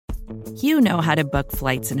You know how to book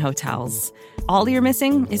flights and hotels. All you're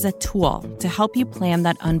missing is a tool to help you plan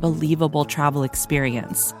that unbelievable travel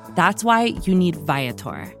experience. That's why you need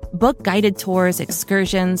Viator. Book guided tours,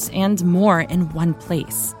 excursions, and more in one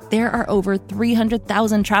place. There are over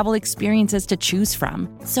 300,000 travel experiences to choose from,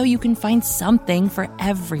 so you can find something for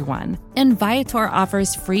everyone. And Viator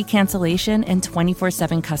offers free cancellation and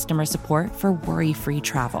 24/7 customer support for worry-free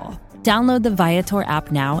travel. Download the Viator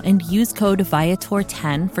app now and use code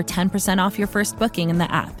Viator10 for 10% off your first booking in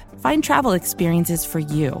the app. Find travel experiences for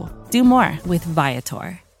you. Do more with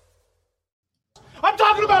Viator. I'm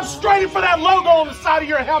talking about straining for that logo on the side of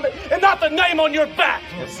your helmet and not the name on your back.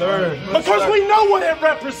 Yes, sir. Because we know what it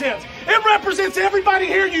represents. It represents everybody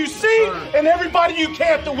here you see and everybody you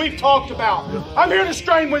can't that we've talked about. I'm here to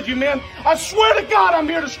strain with you, man. I swear to God, I'm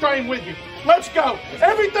here to strain with you. Let's go.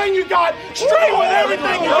 Everything you got, strain with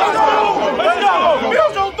everything you got. Let's go.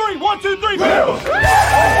 Bills on three. 1, 2, 3. Bills.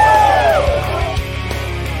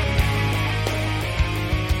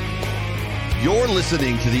 You're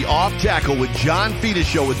listening to the Off Tackle with John Fina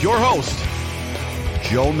show with your host,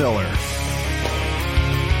 Joe Miller.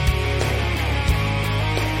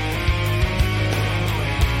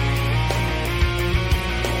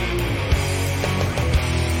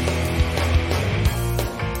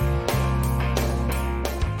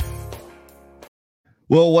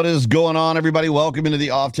 Well, what is going on, everybody? Welcome into the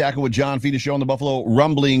Off Tackle with John Fina show on the Buffalo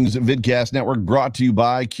Rumblings Vidcast Network, brought to you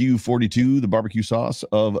by Q42, the barbecue sauce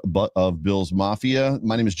of Bill's Mafia.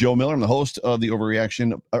 My name is Joe Miller. I'm the host of the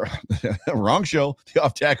Overreaction, wrong show, the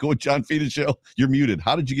Off Tackle with John Fina show. You're muted.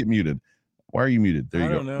 How did you get muted? Why are you muted? There you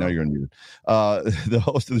go. Now you're unmuted. The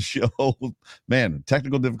host of the show, man,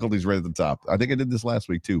 technical difficulties right at the top. I think I did this last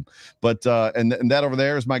week too. But and that over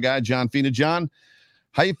there is my guy, John Fina. John,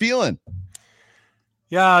 how you feeling?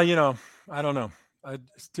 Yeah, I don't know.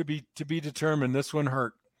 To be determined. This one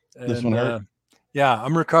hurt. This one hurt? Yeah,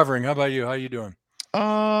 I'm recovering. How about you? How you doing?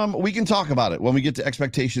 We can talk about it when we get to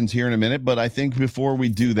expectations here in a minute, but I think before we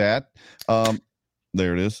do that,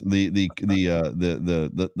 there it is. The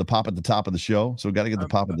pop at the top of the show. So we got to get the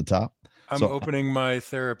pop at the top. I'm opening my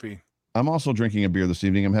therapy. I'm also drinking a beer this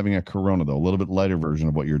evening. I'm having a Corona, though, a little bit lighter version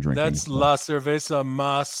of what you're drinking. That's La Cerveza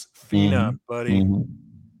Más Fina, buddy. Mm-hmm.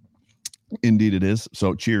 Indeed it is.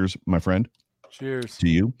 So cheers, my friend. Cheers to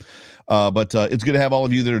you. But it's good to have all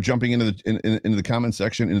of you that are jumping into the comment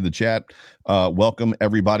section, into the chat. Welcome,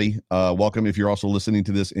 everybody. Welcome if you're also listening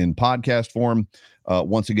to this in podcast form.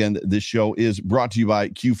 Once again, this show is brought to you by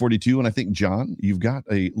Q42. And I think, John, you've got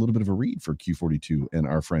a little bit of a read for Q42 and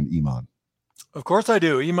our friend Iman. Of course I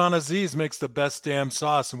do. Iman Aziz makes the best damn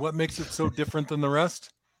sauce. And what makes it so different than the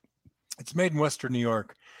rest? It's made in Western New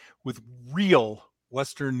York with real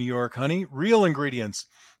Western New York honey, real ingredients.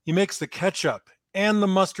 He makes the ketchup and the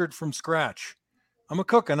mustard from scratch. I'm a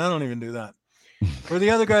cook and I don't even do that. Where the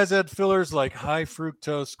other guys add fillers like high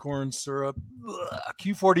fructose corn syrup,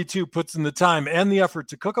 Q42 puts in the time and the effort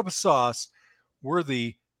to cook up a sauce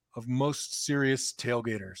worthy of most serious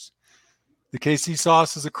tailgaters. The KC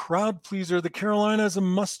sauce is a crowd pleaser. The Carolina is a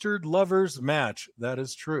mustard lover's match. That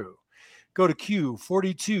is true. Go to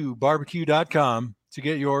Q42barbecue.com to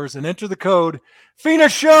get yours and enter the code Fina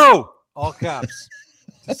Show, all caps,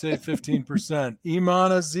 to save 15%.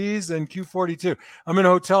 Iman Aziz and Q42. I'm in a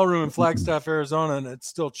hotel room in Flagstaff, Arizona, and it's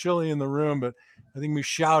still chilly in the room, but I think we're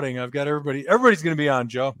shouting. I've got everybody. Everybody's going to be on,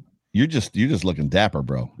 Joe. You're just looking dapper,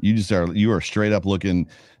 bro. You are straight up looking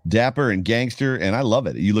dapper and gangster, and I love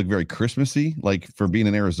it. You look very Christmassy, like for being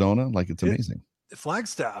in Arizona. Like it's amazing.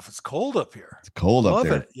 Flagstaff, it's cold up here. It's cold up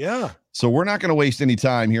there. Love it. Yeah. So we're not going to waste any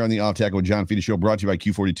time here on the Off Tackle with John Fina show, brought to you by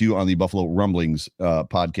Q42 on the Buffalo Rumblings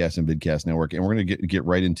podcast and vidcast network. And we're going to get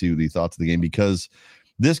right into the thoughts of the game, because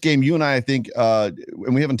this game, you and I think, and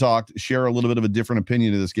we haven't talked, share a little bit of a different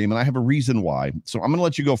opinion of this game. And I have a reason why. So I'm going to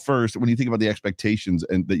let you go first when you think about the expectations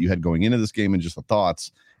and that you had going into this game and just the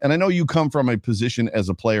thoughts. And I know you come from a position as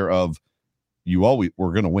a player of we're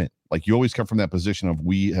going to win. Like you always come from that position of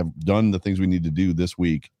we have done the things we need to do this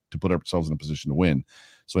week to put ourselves in a position to win.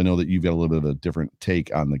 So I know that you've got a little bit of a different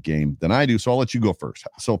take on the game than I do. So I'll let you go first.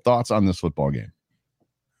 So thoughts on this football game?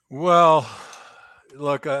 Well,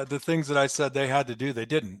 look, the things that I said they had to do, they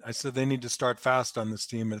didn't. I said they need to start fast on this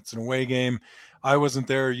team. It's an away game. I wasn't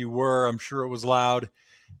there. You were. I'm sure it was loud.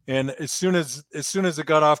 And as soon as it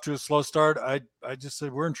got off to a slow start, I just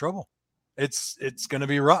said, we're in trouble. It's going to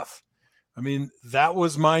be rough. I mean, that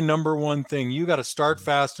was my number one thing. You got to start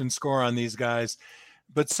fast and score on these guys.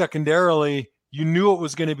 But secondarily, you knew it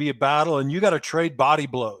was going to be a battle, and you got to trade body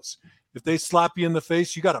blows. If they slap you in the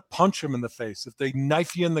face, you got to punch them in the face. If they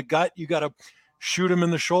knife you in the gut, you got to shoot them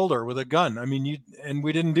in the shoulder with a gun. I mean, and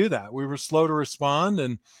we didn't do that. We were slow to respond,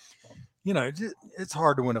 and it's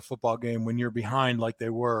hard to win a football game when you're behind like they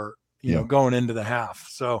were, Yeah. going into the half.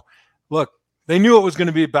 So look, they knew it was going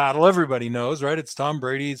to be a battle. Everybody knows, right? It's Tom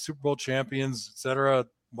Brady, Super Bowl champions, etc.,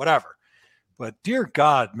 whatever. But dear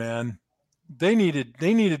God, man, they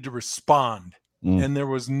needed to respond, and there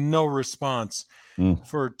was no response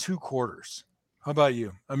for 2 quarters. How about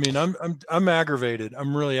you? I mean, I'm aggravated.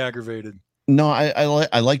 I'm really aggravated. No,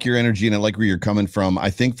 I like your energy, and I like where you're coming from. I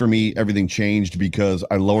think for me, everything changed because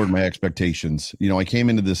I lowered my expectations. I came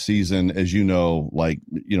into this season, as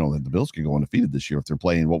the Bills can go undefeated this year if they're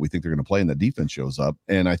playing what we think they're going to play, and the defense shows up.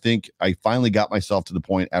 And I think I finally got myself to the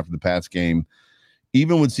point after the Pats game,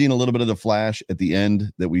 even with seeing a little bit of the flash at the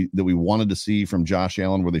end that we wanted to see from Josh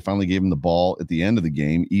Allen, where they finally gave him the ball at the end of the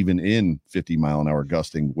game, even in 50-mile-an-hour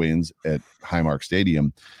gusting winds at Highmark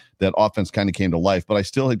Stadium. That offense kind of came to life, but I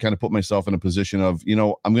still had kind of put myself in a position of,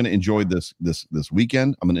 I'm going to enjoy this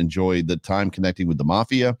weekend. I'm going to enjoy the time connecting with the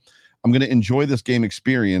Mafia. I'm going to enjoy this game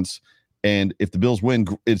experience. And if the Bills win,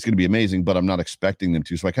 it's going to be amazing, but I'm not expecting them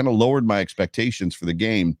to. So I kind of lowered my expectations for the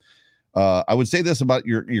game. I would say this about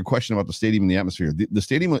your question about the stadium and the atmosphere. The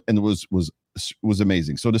stadium was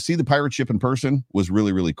amazing. So to see the pirate ship in person was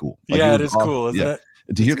really, really cool. It is cool, isn't it?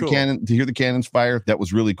 To hear the cannons fire, that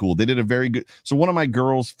was really cool. They did a very good. So one of my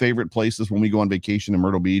girls' favorite places when we go on vacation in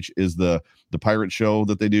Myrtle Beach is the pirate show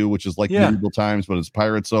that they do, which is like medieval times, but it's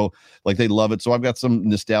pirates. So they love it. So I've got some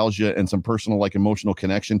nostalgia and some personal emotional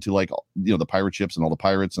connection to the pirate ships and all the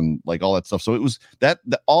pirates and all that stuff. So it was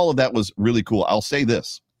all of that was really cool. I'll say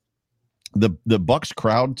this: the Bucs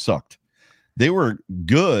crowd sucked. They were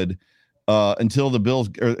good until the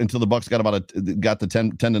Bucs got the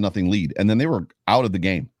 10-0 lead, and then they were out of the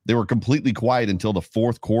game. They were completely quiet until the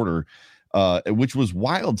fourth quarter, which was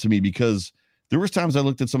wild to me because there was times I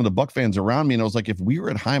looked at some of the Buc fans around me and I was like, if we were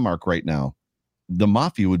at Highmark right now, the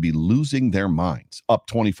Mafia would be losing their minds, up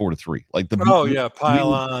 24-3.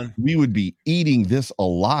 Pile on. We would be eating this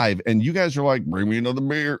alive, and you guys are like, bring me another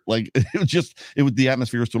beer. The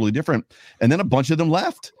atmosphere was totally different, and then a bunch of them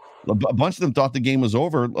left. A bunch of them thought the game was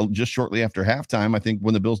over just shortly after halftime. I think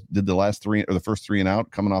when the Bills did the first 3 and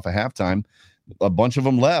out coming off of halftime, a bunch of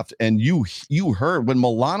them left. And you heard when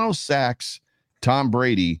Milano sacks Tom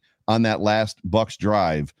Brady on that last Bucs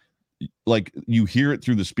drive, you hear it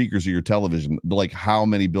through the speakers of your television, how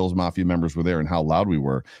many Bills Mafia members were there and how loud we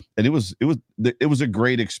were. And it was a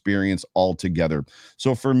great experience altogether.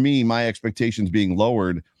 So for me, my expectations being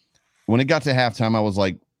lowered, when it got to halftime, I was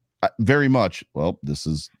like, very much, well, this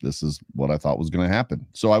is what I thought was going to happen.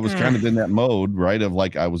 So I was kind of in that mode, right? Of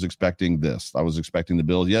I was expecting this. I was expecting the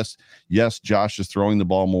Bills. Yes, Josh is throwing the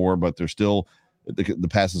ball more, but they're still the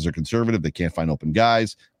passes are conservative. They can't find open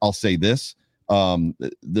guys. I'll say this: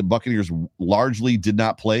 the Buccaneers largely did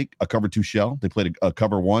not play a cover 2 shell. They played a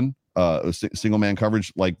cover 1. Single man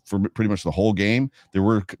coverage for pretty much the whole game. There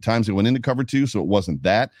were times they went into cover 2, so it wasn't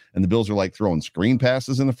that. And the Bills are throwing screen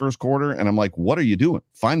passes in the first quarter, and I'm like, what are you doing?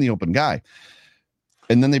 Find the open guy.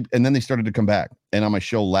 And then they started to come back. And on my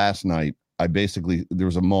show last night, there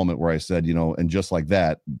was a moment where I said, and just like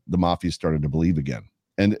that, the Mafia started to believe again.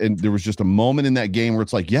 And there was just a moment in that game where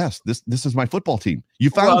it's yes, this is my football team. You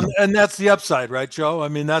found them. And that's the upside, right, Joe? I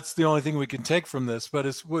mean, that's the only thing we can take from this. But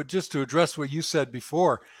it's just to address what you said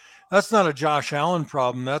before. That's not a Josh Allen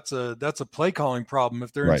problem. That's a play calling problem.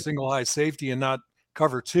 If they're in single high safety and not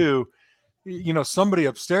cover 2, somebody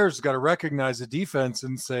upstairs has got to recognize the defense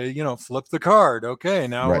and say, flip the card. Okay,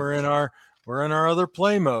 now we're in our other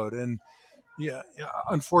play mode. And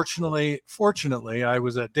fortunately, I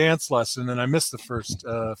was at dance lesson and I missed the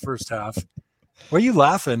first half. What are you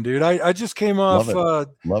laughing, dude? I just came off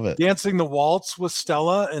Love it. Dancing the Waltz with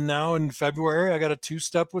Stella, and now in February I got a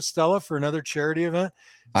 2-step with Stella for another charity event.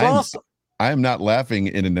 It's awesome. I am not laughing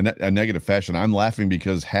in a negative fashion. I'm laughing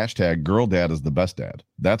because #girl dad is the best dad.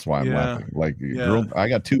 That's why I'm laughing. Girl, I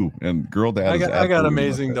got 2, and girl dad. I got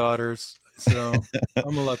amazing daughters, so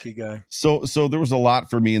I'm a lucky guy. So there was a lot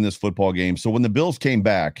for me in this football game. So when the Bills came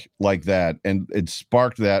back like that, and it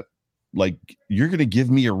sparked that, you're going to give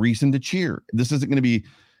me a reason to cheer. This isn't going to be.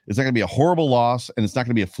 It's not going to be a horrible loss, and it's not going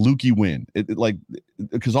to be a fluky win.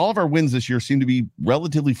 Because all of our wins this year seem to be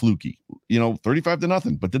relatively fluky,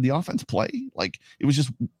 35-0. But did the offense play? It was just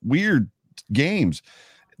weird games.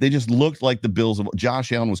 They just looked like the Bills.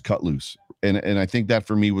 Josh Allen was cut loose, and I think that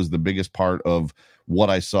for me was the biggest part of what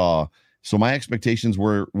I saw. So my expectations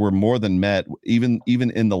were more than met, even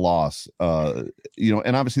in the loss. And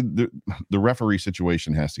obviously the referee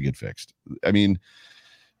situation has to get fixed. I mean,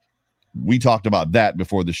 we talked about that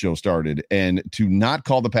before the show started, and to not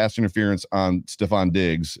call the pass interference on Stephon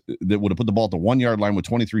Diggs that would have put the ball at the 1 yard line with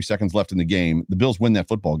 23 seconds left in the game, the Bills win that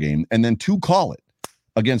football game, and then to call it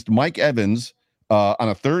against Mike Evans on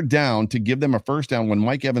a third down to give them a first down when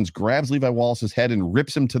Mike Evans grabs Levi Wallace's head and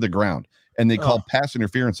rips him to the ground, and they called pass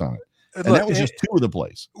interference on it. And that was just two of the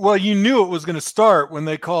plays. Well, you knew it was going to start when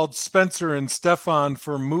they called Spencer and Stefan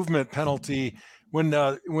for movement penalty.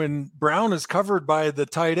 When Brown is covered by the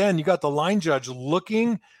tight end, you got the line judge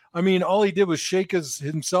looking. I mean, all he did was shake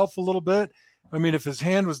himself a little bit. I mean, if his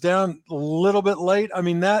hand was down a little bit late, I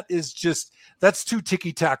mean, that's too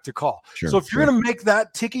ticky-tack to call. Sure, so if you're going to make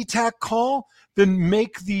that ticky-tack call, then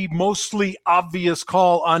make the mostly obvious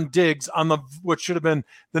call on Diggs on what should have been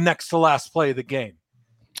the next to last play of the game.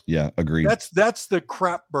 Yeah, agreed. That's the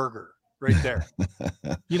crap burger right there.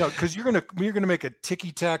 Because you're gonna make a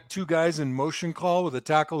ticky-tack two guys in motion call with a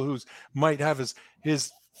tackle who's might have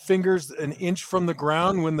his fingers an inch from the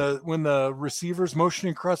ground when the receiver's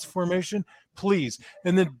motioning cross formation, please.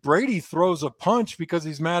 And then Brady throws a punch because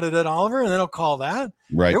he's mad at Ed Oliver, and then he'll call that.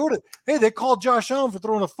 Right. They called Josh Allen for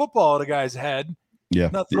throwing a football at a guy's head. Yeah.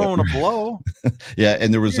 Not throwing a blow. Yeah.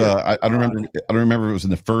 And there was I don't remember if it was in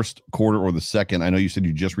the first quarter or the second. I know you said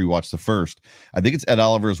you just rewatched the first. I think it's Ed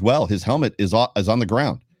Oliver as well. His helmet is on the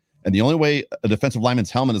ground. And the only way a defensive lineman's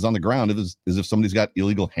helmet is on the ground is if somebody's got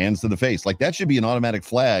illegal hands to the face. Like that should be an automatic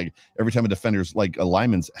flag every time a defender's like a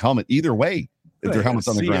lineman's helmet, either way, if their helmet's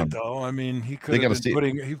on the ground. Though. I mean, he could have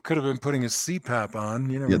been putting his CPAP on.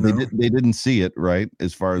 You never know. They didn't see it, right?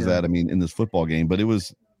 As far as that, I mean, in this football game, but it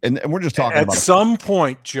was, and we're just talking at about some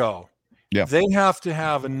point, Joe. Yeah, they have to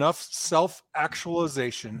have enough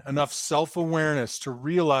self-actualization, enough self-awareness to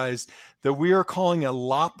realize that we are calling a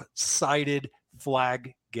lopsided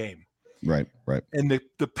flag game. Right. And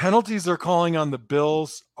the penalties they're calling on the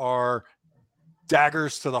Bills are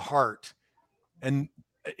daggers to the heart. And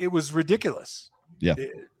it was ridiculous. Yeah.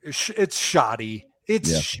 It's shoddy.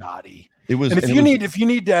 It's shoddy. It was. And if you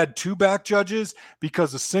need to add two back judges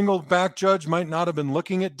because a single back judge might not have been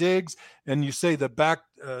looking at Diggs, and you say the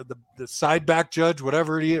side back judge,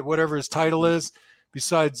 whatever his title is,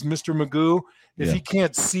 besides Mr. Magoo, if he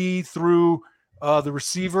can't see through the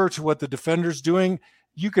receiver to what the defender's doing,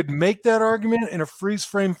 you could make that argument in a freeze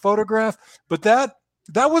frame photograph. But that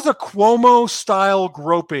was a Cuomo style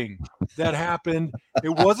groping that happened. It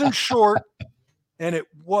wasn't short, and it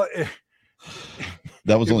wasn't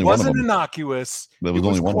innocuous. That was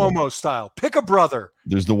only one Cuomo style. Pick a brother.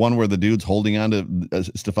 There's the one where the dude's holding on to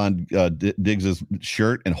Stephon Diggs'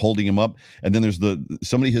 shirt and holding him up, and then there's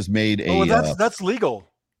somebody has made a. Oh, that's legal.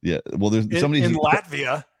 Yeah, well, there's somebody in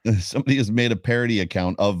Latvia. Somebody has made a parody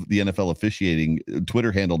account of the NFL officiating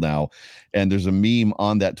Twitter handle now, and there's a meme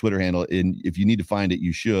on that Twitter handle. And if you need to find it,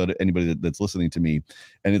 you should. Anybody that's listening to me,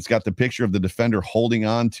 and it's got the picture of the defender holding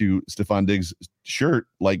on to Stephon Diggs' shirt,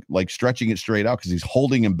 like stretching it straight out because he's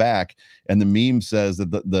holding him back. And the meme says that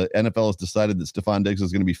the NFL has decided that Stephon Diggs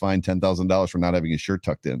is going to be fined $10,000 for not having his shirt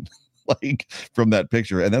tucked in, like from that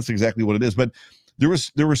picture. And that's exactly what it is. But there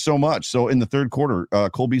was so much. So in the third quarter,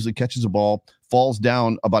 Cole Beasley catches a ball, falls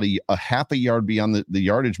down about a half a yard beyond the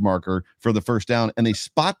yardage marker for the first down, and they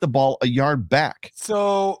spot the ball a yard back.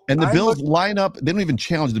 And the Bills line up. They don't even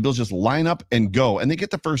challenge. The Bills just line up and go, and they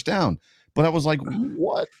get the first down. But I was like,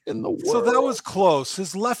 what in the world? So that was close.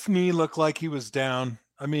 His left knee looked like he was down.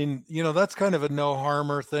 I mean, that's kind of a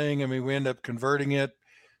no-harmer thing. I mean, we end up converting it.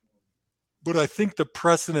 But I think the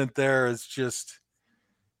precedent there is just –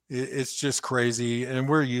 it's just crazy, and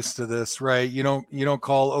we're used to this, right? You don't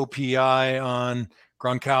call OPI on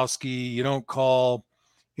Gronkowski. You don't call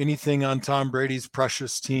anything on Tom Brady's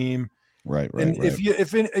precious team, right?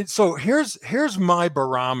 So here's my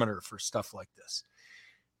barometer for stuff like this.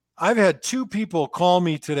 I've had two people call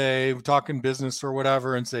me today, talking business or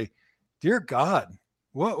whatever, and say, "Dear God,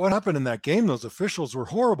 what happened in that game? Those officials were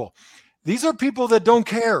horrible." These are people that don't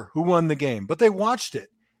care who won the game, but they watched it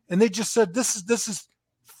and they just said, "This is."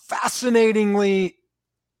 Fascinatingly,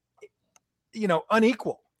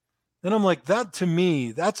 unequal. And I'm like, that to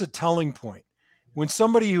me, that's a telling point. When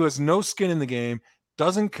somebody who has no skin in the game,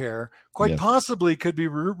 doesn't care, quite possibly could be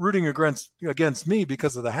rooting against me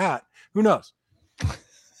because of the hat. Who knows?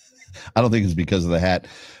 I don't think it's because of the hat.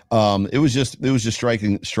 It was just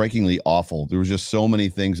strikingly awful. There was just so many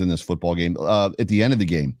things in this football game. At the end of the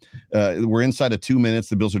game, we're inside of 2 minutes.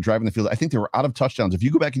 The Bills are driving the field. I think they were out of touchdowns. If you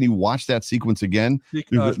go back and you watch that sequence again,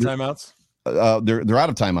 timeouts. They're out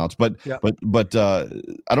of timeouts. But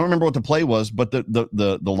I don't remember what the play was. But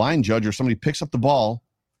the line judge or somebody picks up the ball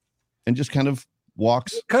and just kind of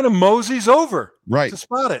moseys over to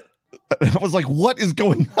spot it. I was like, what is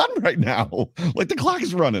going on right now? Like the clock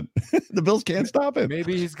is running. The Bills can't stop it.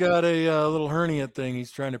 Maybe he's got a little hernia thing he's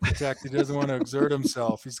trying to protect. He doesn't want to exert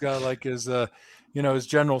himself. He's got like his his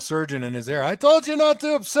general surgeon in his ear. I told you not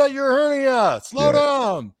to upset your hernia. Slow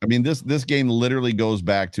down. I mean, this game literally goes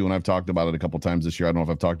back to, and I've talked about it a couple times this year. I don't know if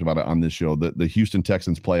I've talked about it on this show, the Houston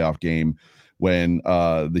Texans playoff game when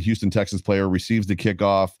the Houston Texans player receives the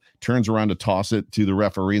kickoff, turns around to toss it to the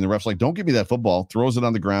referee, and the ref's like, don't give me that football, throws it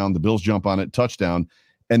on the ground. The Bills jump on it, touchdown.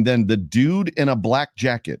 And then the dude in a black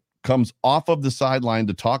jacket comes off of the sideline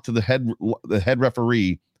to talk to the head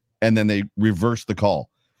referee, and then they reverse the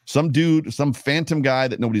call. Some dude, some phantom guy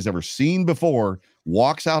that nobody's ever seen before,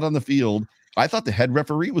 walks out on the field. I thought the head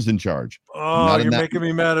referee was in charge. Oh, you're making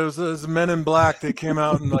me mad. It was Men in Black. They came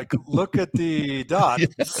out and like, look at the dot.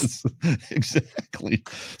 Yes, exactly.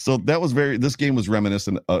 So that was this game was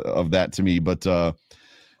reminiscent of that to me. But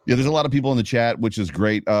there's a lot of people in the chat, which is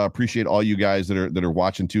great. Appreciate all you guys that are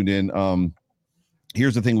watching, tuned in.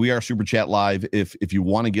 Here's the thing. We are Super Chat Live. If you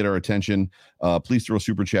want to get our attention, please throw a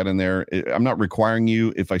Super Chat in there. I'm not requiring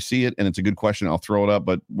you. If I see it and it's a good question, I'll throw it up,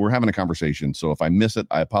 but we're having a conversation. So if I miss it,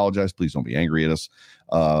 I apologize. Please don't be angry at us.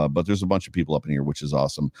 But there's a bunch of people up in here, which is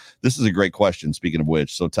awesome. This is a great question, speaking of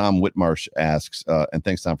which. So Tom Whitmarsh asks, and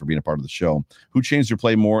thanks, Tom, for being a part of the show, who changed their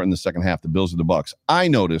play more in the second half, the Bills or the Bucs? I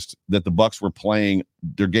noticed that the Bucs were playing,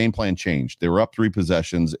 their game plan changed. They were up 3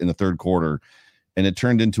 possessions in the third quarter, and it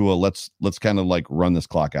turned into a let's kind of like run this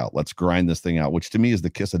clock out. Let's grind this thing out, which to me is the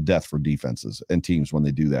kiss of death for defenses and teams when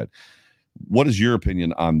they do that. What is your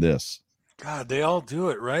opinion on this? God, they all do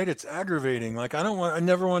it, right? It's aggravating. Like I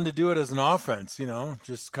never wanted to do it as an offense,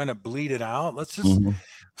 just kind of bleed it out. Let's just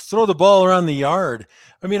throw the ball around the yard.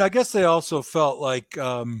 I mean, I guess they also felt like,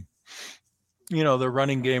 the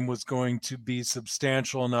running game was going to be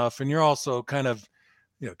substantial enough. And you're also kind of,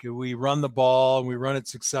 can we run the ball and we run it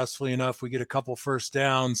successfully enough? We get a couple first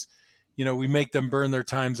downs, we make them burn their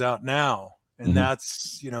times out now. And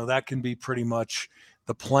that's, that can be pretty much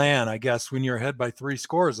the plan, I guess. When you're ahead by 3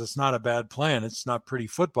 scores, it's not a bad plan. It's not pretty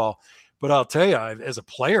football. But I'll tell you, as a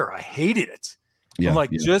player, I hated it. I'm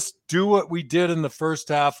like, just do what we did in the first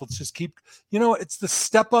half. Let's just keep, it's the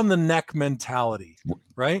step on the neck mentality,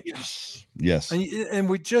 right? Yes. And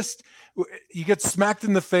you get smacked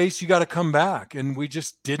in the face, you got to come back. And we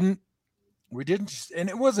didn't, and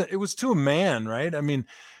it was to a man, right? I mean,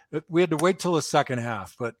 we had to wait till the second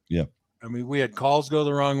half, but I mean, we had calls go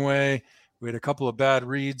the wrong way. We had a couple of bad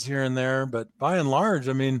reads here and there, but by and large,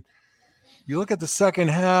 I mean, you look at the second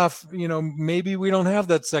half, maybe we don't have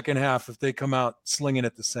that second half if they come out slinging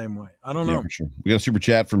it the same way. I don't know. For sure. We got a super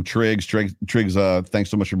chat from Triggs. Triggs, thanks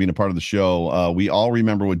so much for being a part of the show. We all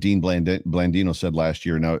remember what Dean Blandino said last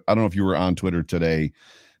year. Now, I don't know if you were on Twitter today,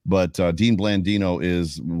 but Dean Blandino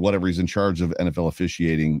is whatever, he's in charge of NFL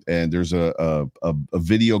officiating. And there's a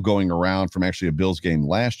video going around from actually a Bills game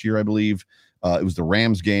last year, I believe. It was the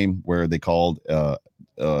Rams game where they called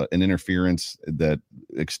an interference that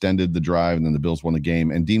extended the drive, and then the Bills won the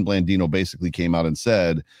game. And Dean Blandino basically came out and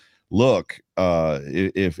said, look,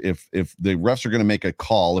 if the refs are going to make a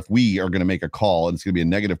call, if we are going to make a call and it's going to be a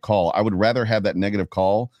negative call, I would rather have that negative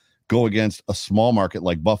call go against a small market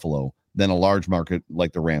like Buffalo than a large market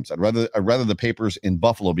like the Rams. I'd rather the papers in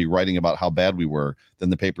Buffalo be writing about how bad we were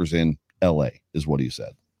than the papers in LA, is what he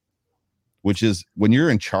said. Which is, when you're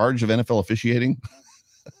in charge of NFL officiating,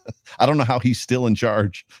 I don't know how he's still in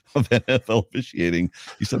charge of NFL officiating.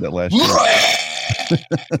 He said that last year.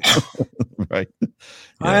 Right.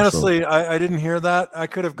 I honestly didn't hear that. I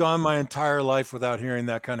could have gone my entire life without hearing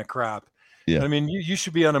that kind of crap. Yeah. I mean, you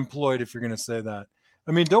should be unemployed if you're going to say that.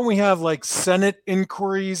 I mean, don't we have like Senate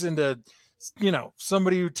inquiries into,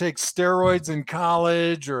 somebody who takes steroids in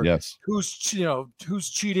college, or who's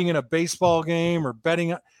cheating in a baseball game or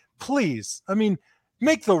betting? Please, I mean,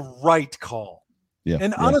 make the right call. Yeah.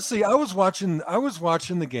 And honestly, I was watching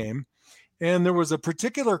the game, and there was a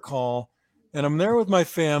particular call, and I'm there with my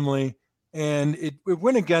family, and it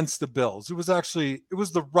went against the Bills. It was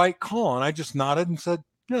the right call, and I just nodded and said,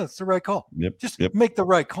 "Yeah, it's the right call. Just make the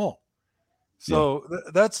right call." So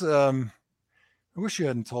that's I wish you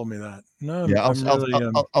hadn't told me that. No,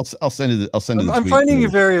 I'll send you. I'm finding you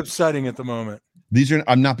very upsetting at the moment.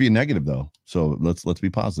 I'm not being negative though, so let's be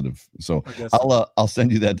positive. So I'll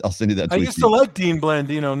send you that. I'll send you that. I used to like Dean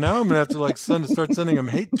Blandino. Now I'm gonna have to start sending him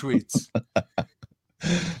hate tweets.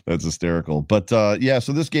 That's hysterical. But so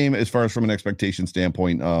this game, as far as from an expectation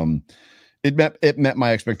standpoint, it met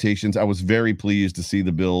my expectations. I was very pleased to see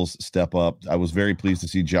the Bills step up. I was very pleased to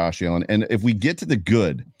see Josh Allen. And if we get to the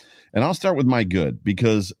good, and I'll start with my good,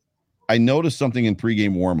 because I noticed something in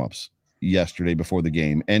pregame warmups yesterday before the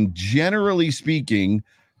game, and generally speaking,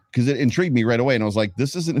 because it intrigued me right away, and I was like,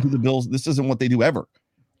 this isn't what they do ever.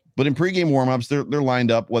 But in pregame warmups, they're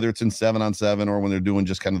lined up, whether it's in 7-on-7 or when they're doing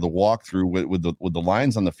just kind of the walkthrough with the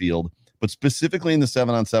lines on the field. but specifically in the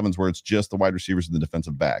 7-on-7s where it's just the wide receivers and the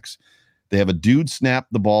defensive backs. They have a dude snap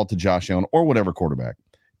the ball to Josh Allen or whatever quarterback,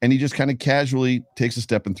 and he just kind of casually takes a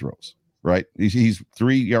step and throws, right? He's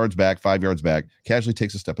 3 yards back, 5 yards back, casually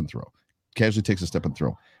takes a step and throw.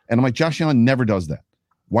 And I'm like, Josh Allen never does that.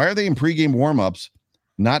 Why are they in pregame warmups,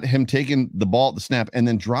 not him taking the ball at the snap and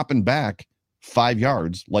then dropping back 5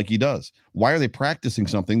 yards like he does? Why are they practicing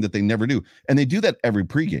something that they never do? And they do that every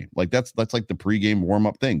pregame. Like that's like the pregame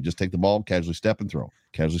warm-up thing. Just take the ball, casually step and throw.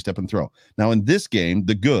 Now in this game,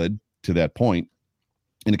 the good to that point,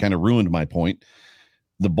 and it kind of ruined my point,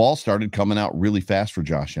 the ball started coming out really fast for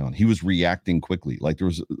Josh Allen. He was reacting quickly.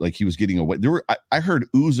 He was getting away. I heard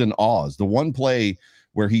oohs and ahs. The one play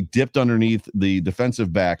where he dipped underneath the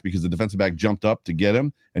defensive back because the defensive back jumped up to get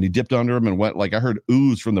him, and he dipped under him and went, like, I heard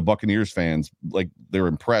oohs from the Buccaneers fans, like they were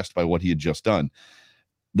impressed by what he had just done.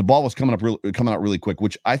 The ball was coming out really quick,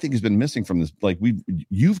 which I think has been missing from this. Like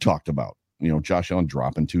you've talked about, Josh Allen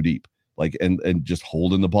dropping too deep, like and just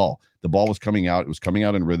holding the ball. The ball was coming out. It was coming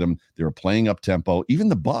out in rhythm. They were playing up tempo. Even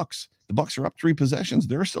the Bucs are up 3 possessions.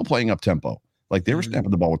 They're still playing up tempo. Like they were snapping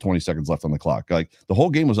the ball with 20 seconds left on the clock. Like the whole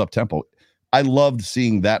game was up tempo. I loved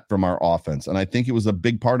seeing that from our offense. And I think it was a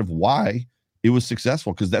big part of why it was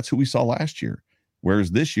successful, because that's who we saw last year.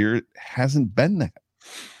 Whereas this year it hasn't been that.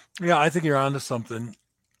 Yeah, I think you're onto something.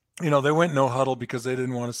 They went no huddle because they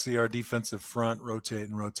didn't want to see our defensive front rotate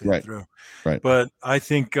through. Right. But I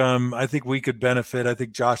think we could benefit. I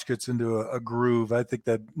think Josh gets into a groove. I think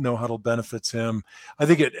that no huddle benefits him. I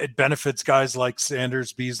think it benefits guys like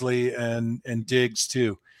Sanders, Beasley, and Diggs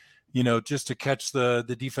too. Just to catch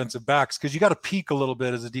the defensive backs, because you got to peek a little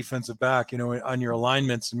bit as a defensive back, on your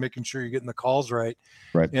alignments and making sure you're getting the calls right.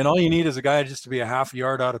 Right. And all you need is a guy just to be a half a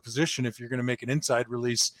yard out of position. If you're going to make an inside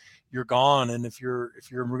release, you're gone. And if you're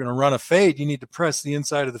going to run a fade, you need to press the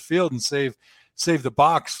inside of the field and save the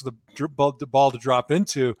box for the ball to drop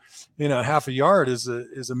into. Half a yard is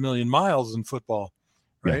a million miles in football,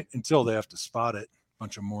 right? Yeah. Until they have to spot it.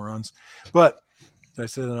 Bunch of morons. But did I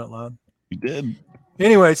say that out loud? You did.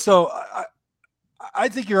 Anyway, so I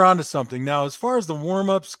think you're onto something. Now, as far as the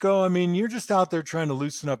warm-ups go, I mean, you're just out there trying to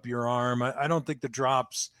loosen up your arm. I don't think the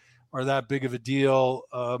drops are that big of a deal.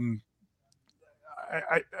 I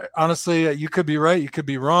honestly, you could be right, you could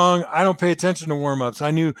be wrong. I don't pay attention to warm-ups. I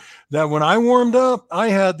knew that when I warmed up, I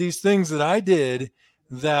had these things that I did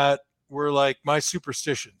that were like my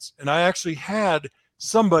superstitions. And I actually had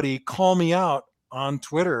somebody call me out on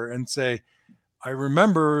Twitter and say, I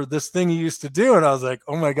remember this thing you used to do. And I was like,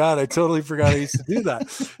 oh my God, I totally forgot I used to do that.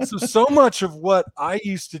 So much of what I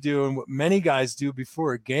used to do and what many guys do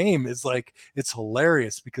before a game is like, it's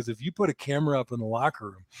hilarious, because if you put a camera up in the locker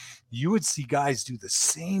room, you would see guys do the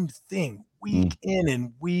same thing week in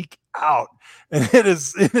and week out. And it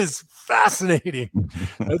is fascinating.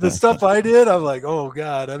 The stuff I did, I'm like, oh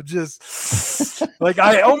God, I'm just like,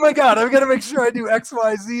 oh my God, I've got to make sure I do X,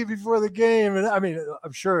 Y, Z before the game. And I mean,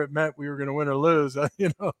 I'm sure it meant we were going to win or lose,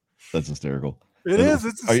 That's hysterical. It's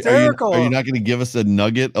hysterical. Are you not going to give us a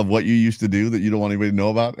nugget of what you used to do that you don't want anybody to know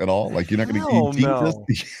about at all? Like, you're not going to keep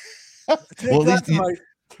this? Well, at least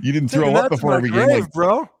you didn't throw up before every game,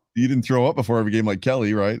 bro. You didn't throw up before every game like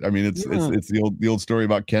Kelly, right? I mean, it's the old story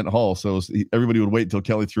about Kent Hall. So everybody would wait until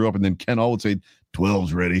Kelly threw up, and then Kent Hall would say,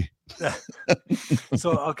 12's ready.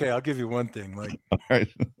 So, okay, I'll give you one thing. Like, all right.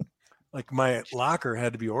 Like my locker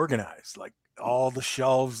had to be organized. Like all the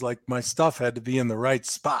shelves, like my stuff had to be in the right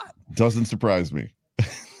spot. Doesn't surprise me.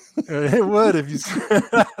 It would if you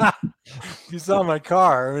saw my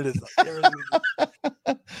car. I mean,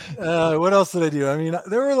 what else did I do? I mean,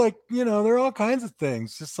 there were like, there are all kinds of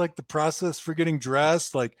things, just like the process for getting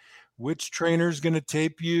dressed, like which trainer's going to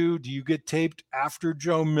tape you. Do you get taped after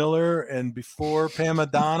Joe Miller and before Pam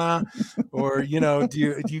Adana? Or, do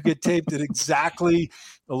you get taped at exactly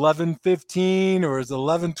 11:15 or is it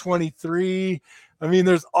 11:23? I mean,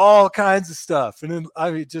 there's all kinds of stuff. And then,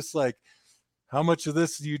 I mean, just like, how much of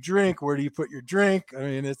this do you drink? Where do you put your drink? I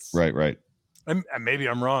mean, it's right. And maybe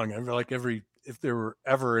I'm wrong. I feel like if there were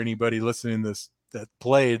ever anybody listening to this that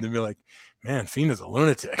played, they'd be like, man, Fina's a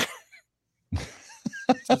lunatic.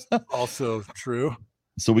 Which is also true.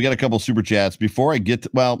 So we got a couple super chats before I get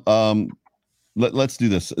to, let's do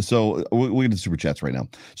this. So we'll get to super chats right now.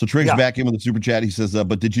 So Triggs back in with the super chat. He says,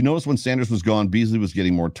 but did you notice when Sanders was gone, Beasley was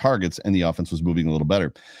getting more targets and the offense was moving a little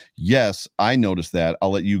better? Yes, I noticed that.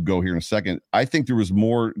 I'll let you go here in a second. I think there was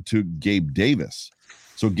more to Gabe Davis.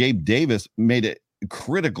 So Gabe Davis made it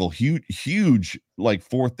critical, huge, like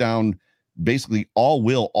fourth down, basically all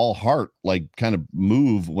will, all heart, like kind of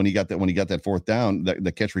move when he got that fourth down.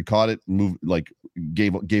 The catch, we caught it, moved, like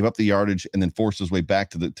gave up the yardage, and then forced his way back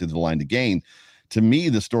to the line to gain. to me,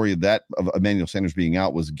 the story of Emmanuel Sanders being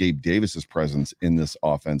out was Gabe Davis's presence in this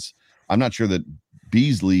offense. I'm not sure that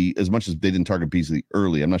Beasley, as much as they didn't target Beasley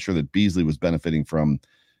early, I'm not sure that Beasley was benefiting from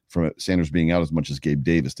Sanders being out as much as Gabe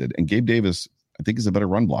Davis did. And Gabe Davis, I think, is a better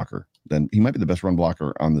run blocker than he might be the best run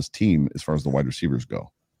blocker on this team as far as the wide receivers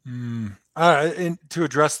go. And to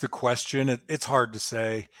address the question, it's hard to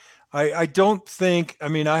say. I don't think, I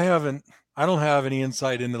mean, I don't have any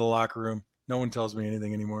insight into the locker room. No one tells me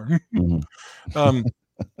anything anymore.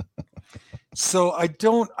 So I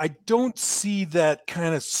don't see that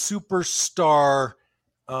kind of superstar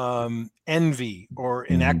envy or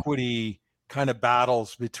inequity kind of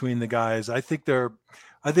battles between the guys. I think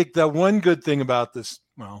that one good thing about this,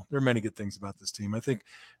 well, there are many good things about this team. I think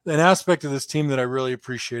an aspect of this team that I really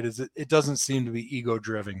appreciate is that it doesn't seem to be ego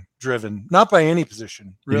driven, not by any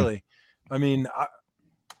position, really. I mean,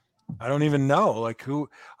 I don't even know, like, who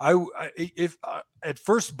if at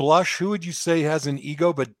first blush, who would you say has an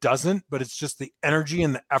ego but doesn't, but it's just the energy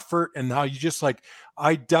and the effort and how you just like,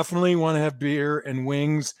 I definitely want to have beer and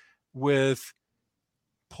wings with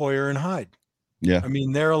Poyer and Hyde. Yeah. I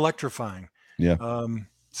mean, they're electrifying. Yeah.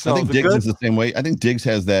 So I think Diggs is the same way. I think Diggs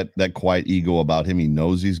has that quiet ego about him. He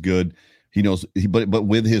knows he's good. He knows, but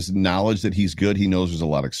with his knowledge that he's good, he knows there's a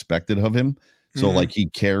lot expected of him. So like he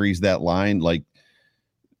carries that line, like,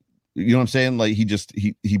 you know what I'm saying? Like he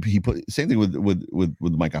put same thing with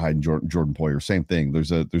Micah Hyde and Jordan Poyer. Same thing. There's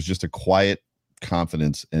just a quiet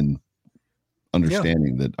confidence and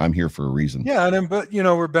understanding that I'm here for a reason. Yeah, but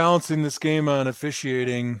we're balancing this game on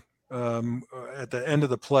officiating at the end of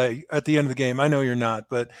the game. I know you're not,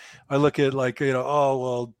 but I look at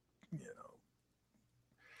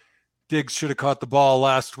Diggs should have caught the ball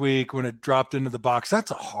last week when it dropped into the box.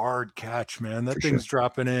 That's a hard catch, man. That thing's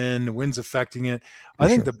dropping in, the wind's affecting it. I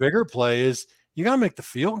think the bigger play is you got to make the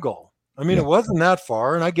field goal. I mean, it wasn't that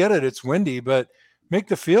far, and I get it. It's windy, but make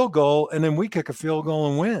the field goal, and then we kick a field goal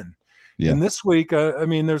and win. Yeah. And this week, I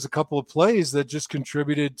mean, there's a couple of plays that just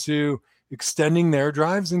contributed to extending their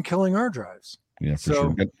drives and killing our drives. Yeah, for sure.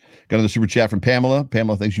 Got another super chat from Pamela.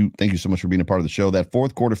 Pamela, thank you so much for being a part of the show. That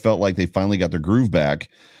fourth quarter felt like they finally got their groove back.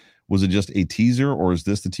 Was it just a teaser, or is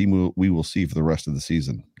this the team we will see for the rest of the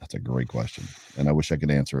season? That's a great question, and I wish I could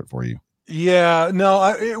answer it for you. Yeah, no,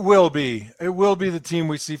 it will be. It will be the team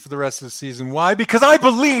we see for the rest of the season. Why? Because I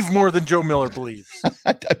believe more than Joe Miller believes.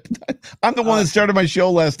 I'm the one that started my show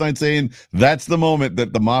last night saying that's the moment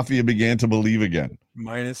that the Mafia began to believe again.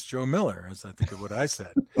 Minus Joe Miller, as I think of what I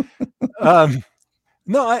said.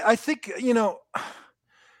 No, I think,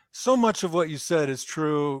 so much of what you said is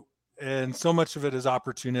true. And so much of it is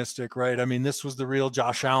opportunistic, right? I mean, this was the real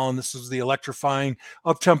Josh Allen. This was the electrifying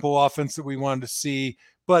up-tempo offense that we wanted to see.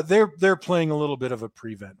 But they're playing a little bit of a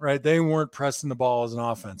prevent, right? They weren't pressing the ball as an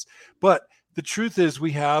offense. But the truth is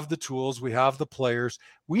we have the tools. We have the players.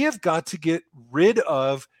 We have got to get rid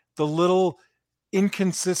of the little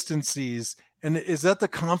inconsistencies. And is that the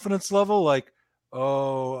confidence level? Like,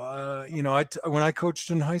 when I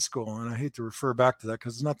coached in high school, and I hate to refer back to that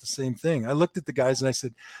because it's not the same thing. I looked at the guys and I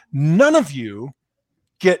said, none of you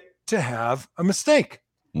get to have a mistake.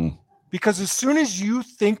 Because as soon as you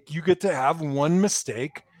think you get to have one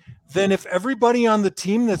mistake, then if everybody on the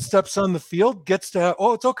team that steps on the field gets to have,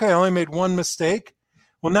 it's okay, I only made one mistake.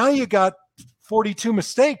 Well, now you got 42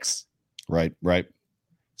 mistakes. Right.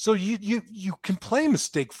 So you can play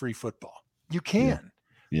mistake-free football. You can.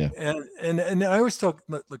 Yeah. And I always talk,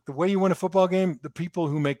 like, the way you win a football game, the people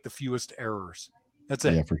who make the fewest errors. That's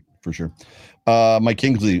it. Yeah, for sure. Mike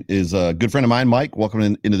Kingsley is a good friend of mine. Mike, welcome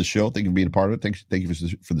into the show. Thank you for being a part of it. Thank you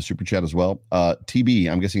for the super chat as well. TB,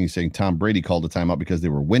 I'm guessing he's saying Tom Brady called a timeout because they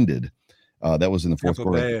were winded. That was in the fourth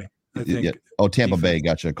quarter. Tampa Bay,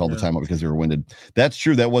 gotcha. Called the timeout because they were winded. That's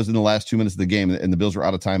true. That was in the last 2 minutes of the game, and the Bills were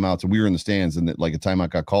out of timeouts, and we were in the stands, and like a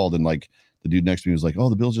timeout got called, and like the dude next to me was like, "Oh,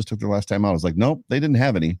 the Bills just took their last timeout." I was like, "Nope, they didn't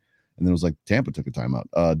have any." And then it was like Tampa took a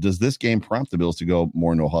timeout. Does this game prompt the Bills to go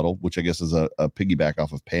more no huddle, which I guess is a piggyback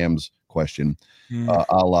off of Pam's question,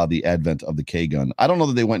 a la the advent of the K gun? I don't know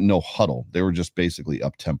that they went no huddle. They were just basically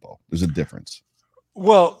up tempo. There's a difference.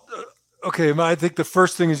 Well, okay. I think the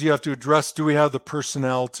first thing is you have to address, do we have the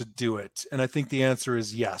personnel to do it? And I think the answer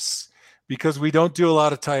is yes, because we don't do a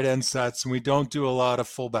lot of tight end sets and we don't do a lot of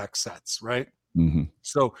fullback sets, right? Mm-hmm.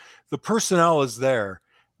 So the personnel is there.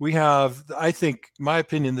 We have, I think, my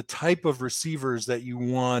opinion, the type of receivers that you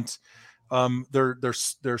want. They're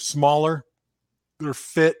smaller, they're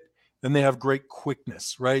fit, and they have great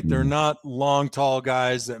quickness, right? Mm-hmm. They're not long, tall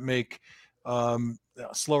guys that make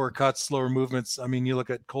slower cuts, slower movements. I mean, you look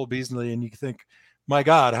at Cole Beasley and you think, my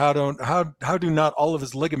God, how do not all of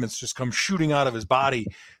his ligaments just come shooting out of his body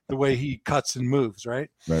the way he cuts and moves, right?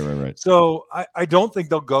 Right. So I don't think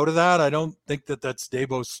they'll go to that. I don't think that's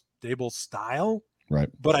Dable's style, Right.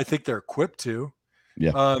 but I think they're equipped to.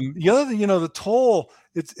 Yeah. The other thing, the toll,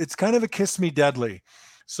 it's kind of a kiss me deadly.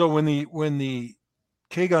 So when the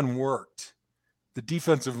K-gun worked, the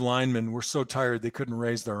defensive linemen were so tired they couldn't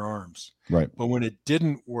raise their arms. Right. But when it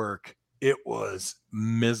didn't work, it was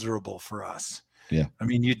miserable for us. Yeah. I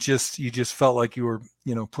mean, you just felt like you were,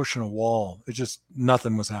 pushing a wall. It just,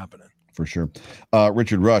 nothing was happening. For sure.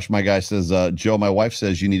 Richard Rush, my guy, says, Joe, my wife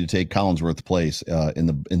says you need to take Collinsworth's place in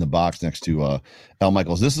the box next to Al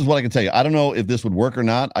Michaels. This is what I can tell you. I don't know if this would work or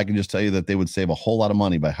not. I can just tell you that they would save a whole lot of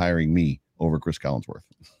money by hiring me over Chris Collinsworth.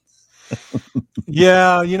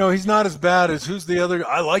 Yeah, he's not as bad as who's the other.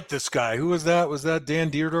 I like this guy. Who was that? Was that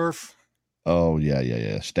Dan Deerdorf? Oh,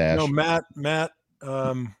 yeah. Stash. No, Matt.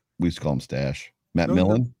 We used to call him Stash. Matt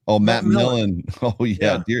Millen? Oh, Matt Millen. Oh,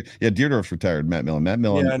 yeah. Deerdorf's retired. Matt Millen. Yeah,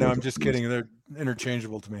 no, I'm just kidding. They're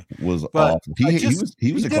interchangeable to me. Was awful.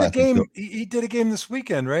 He was a did a game. Bill. He did a game this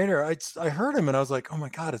weekend, right? Or I heard him and I was like, oh my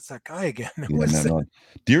God, it's that guy again. No.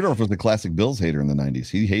 Deerdorf was the classic Bills hater in the 90s.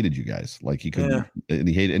 He hated you guys. Like he couldn't, and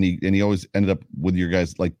he hated, and he always ended up with your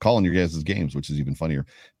guys, like calling your guys' games, which is even funnier.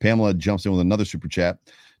 Pamela jumps in with another super chat.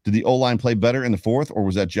 Did the O-line play better in the fourth, or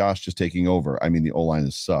was that Josh just taking over? I mean, the O-line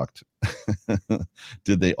has sucked.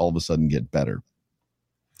 Did they all of a sudden get better?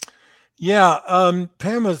 Yeah,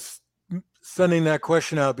 Pamela's sending that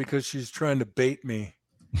question out because she's trying to bait me.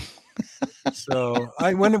 So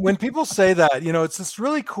when people say that, it's this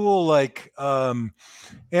really cool like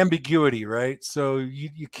ambiguity, right? So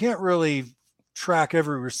you can't really track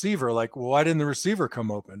every receiver. Like, well, why didn't the receiver come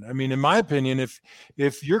open? I mean, in my opinion,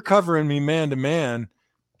 if you're covering me man to man,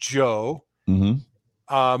 Joe,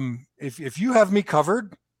 if you have me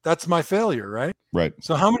covered, that's my failure, right? Right.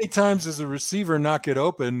 So how many times does a receiver not get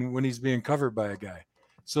open when he's being covered by a guy?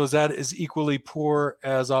 So is that as equally poor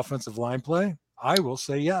as offensive line play? I will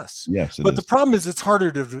say yes. Yes. But the problem is it's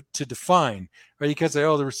harder to define, right? You can't say,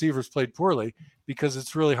 oh, the receivers played poorly because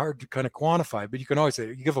it's really hard to kind of quantify. But you can always say,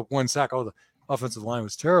 you give up one sack, oh, the offensive line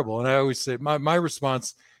was terrible. And I always say my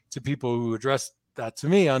response to people who address that to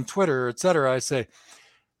me on Twitter, et cetera, I say,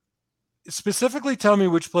 specifically tell me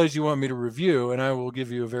which plays you want me to review, and I will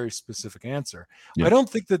give you a very specific answer. Yeah. I don't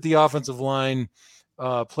think that the offensive line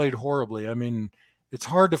played horribly. I mean, it's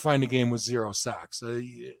hard to find a game with 0 sacks.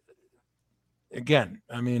 Again,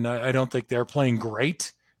 I mean, I don't think they're playing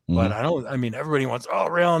great, but everybody wants,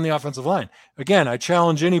 rail on the offensive line. Again, I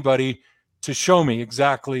challenge anybody to show me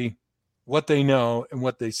exactly what they know and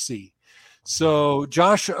what they see. So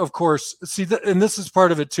Josh, of course, and this is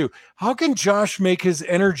part of it too. How can Josh make his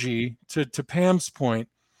energy, to Pam's point,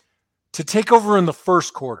 to take over in the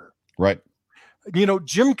first quarter? Right.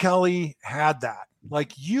 Jim Kelly had that.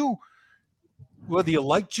 Like whether you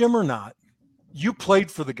like Jim or not, you played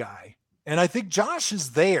for the guy. And I think Josh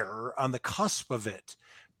is there on the cusp of it.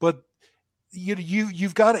 But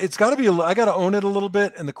you've got it's got to be. I got to own it a little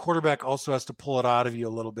bit, and the quarterback also has to pull it out of you a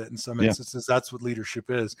little bit in some instances. That's what leadership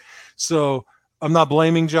is. So I'm not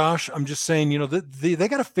blaming Josh. I'm just saying, they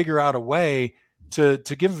got to figure out a way to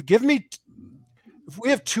give me. If we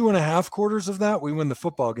have 2.5 quarters of that, we win the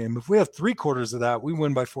football game. If we have 3 quarters of that, we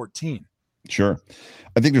win by 14. Sure,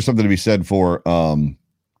 I think there's something to be said for.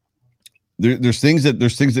 There's things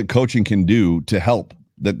that coaching can do to help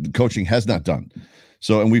that coaching has not done.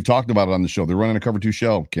 So, and we've talked about it on the show. They're running a cover 2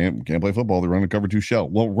 shell. Can't play football. They're running a cover 2 shell.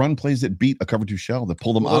 Well, run plays that beat a cover 2 shell that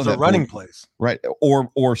pull them out of that running plays, right?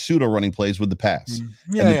 Or pseudo running plays with the pass.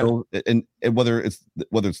 And whether it's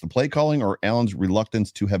the play calling or Allen's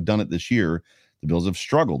reluctance to have done it this year, the Bills have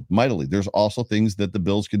struggled mightily. There's also things that the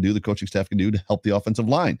Bills can do, the coaching staff can do to help the offensive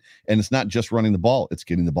line, and it's not just running the ball; it's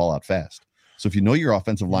getting the ball out fast. So if you know your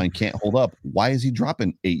offensive line can't hold up, why is he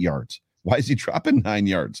dropping 8 yards? Why is he dropping 9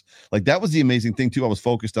 yards? Like, that was the amazing thing too. I was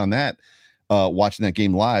focused on that, watching that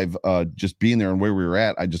game live, just being there and where we were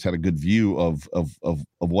at. I just had a good view of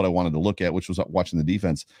what I wanted to look at, which was watching the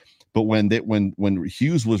defense. But when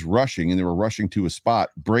Hughes was rushing and they were rushing to a spot,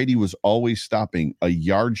 Brady was always stopping a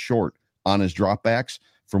yard short on his dropbacks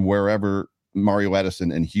from wherever Mario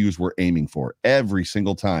Addison and Hughes were aiming for. Every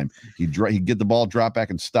single time he'd get the ball, drop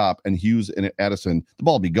back and stop, and Hughes and Addison, the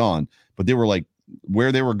ball would be gone. But they were like,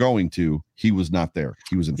 where they were going to, he was not there.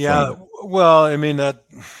 He was in front of it. Well, I mean, that's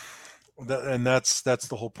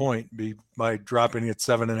the whole point, by dropping at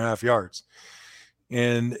 7.5 yards.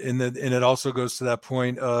 And it also goes to that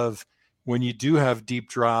point of when you do have deep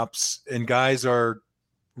drops and guys are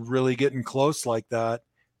really getting close like that,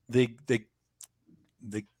 they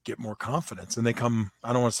they get more confidence and they come,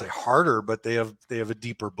 I don't want to say harder, but they have a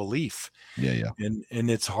deeper belief. Yeah. And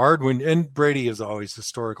it's hard and Brady has always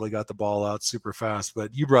historically got the ball out super fast.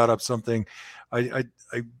 But you brought up something. I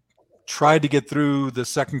tried to get through the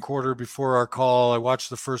second quarter before our call. I watched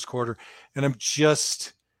the first quarter, and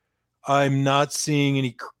I'm not seeing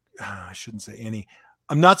any. I shouldn't say any.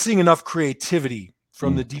 I'm not seeing enough creativity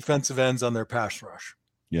from the defensive ends on their pass rush.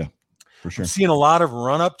 Yeah, for sure. I'm seeing a lot of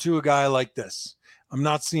run up to a guy like this. I'm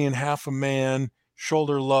not seeing half a man,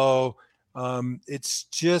 shoulder low. It's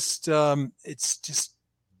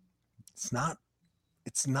not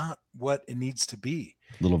what it needs to be.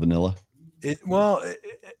 A little vanilla.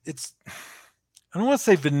 It's I don't want to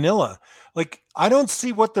say vanilla. Like, I don't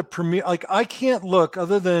see what the premier, like, I can't look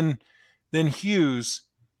other than Hughes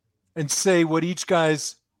and say what each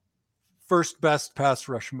guy's first best pass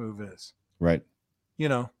rush move is. Right.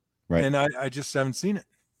 Right. And I just haven't seen it.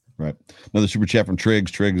 Right. Another super chat from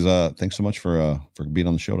Triggs. Triggs, thanks so much for being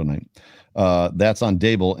on the show tonight. That's on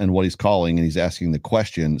Dable and what he's calling, and he's asking the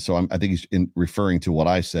question. So I think he's referring to what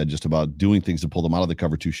I said, just about doing things to pull them out of the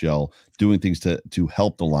cover 2 shell, doing things to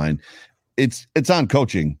help the line. It's on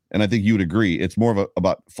coaching, and I think you would agree. It's more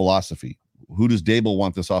about philosophy. Who does Dable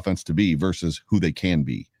want this offense to be versus who they can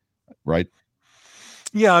be, right?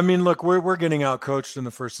 Yeah, I mean, look, we're getting out coached in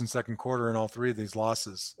the first and second quarter in all 3 of these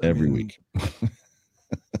losses every week.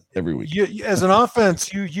 Every week. As an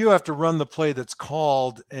offense, you have to run the play that's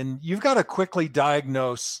called, and you've got to quickly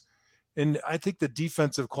diagnose. And I think the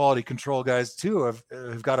defensive quality control guys too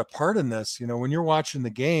have got a part in this. When you're watching the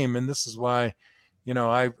game, and this is why,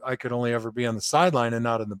 I could only ever be on the sideline and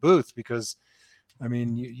not in the booth, because I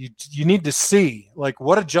mean, you need to see, like,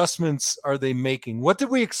 what adjustments are they making? What did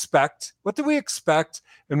we expect?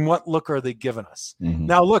 And what look are they giving us? Mm-hmm.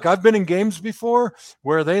 Now, look, I've been in games before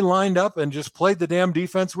where they lined up and just played the damn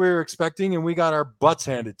defense we were expecting, and we got our butts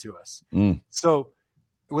handed to us. So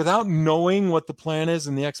without knowing what the plan is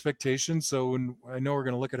and the expectations, so when I know we're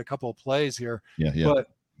going to look at a couple of plays here, but,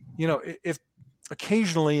 if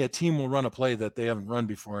occasionally a team will run a play that they haven't run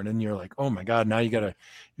before, and then you're like, oh my God, now you're going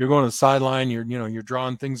to the sideline, you're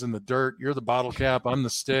drawing things in the dirt, you're the bottle cap, I'm the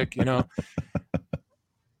stick,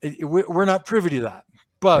 we're not privy to that.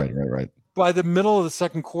 But right. By the middle of the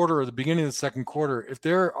second quarter or the beginning of the second quarter, if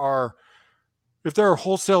there are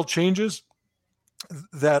wholesale changes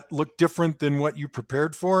that look different than what you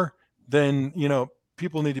prepared for, then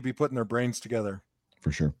people need to be putting their brains together.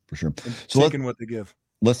 For sure. So taking what they give.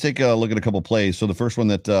 Let's take a look at a couple plays. So the first one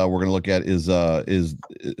that we're going to look at is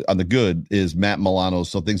on the good is Matt Milano.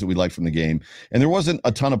 So things that we like from the game. And there wasn't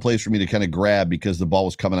a ton of plays for me to kind of grab because the ball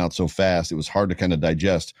was coming out so fast. It was hard to kind of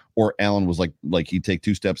digest. Or Allen was like he'd take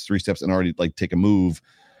 2 steps, 3 steps, and already like take a move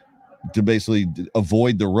to basically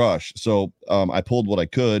avoid the rush. So I pulled what I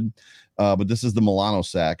could. But this is the Milano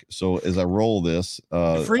sack. So as I roll this,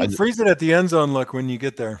 freeze it at the end zone. Look, when you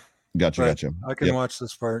get there. Gotcha. I can watch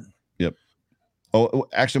this part. Yep. Oh,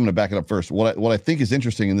 actually, I'm going to back it up first. What I think is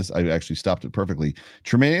interesting in this, I actually stopped it perfectly.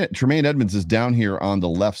 Tremaine Edmonds is down here on the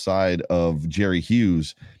left side of Jerry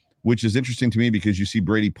Hughes, which is interesting to me because you see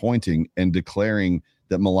Brady pointing and declaring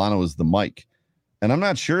that Milano is the mic. And I'm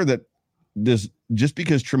not sure that just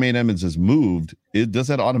because Tremaine Edmonds has moved, does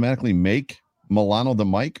that automatically make Milano the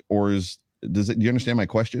mic, or do you understand my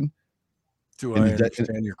question? Do I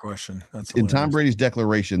understand your question? That's in Tom Brady's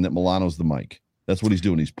declaration that Milano's the mic. That's what he's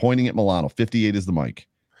doing. He's pointing at Milano. 58 is the mic.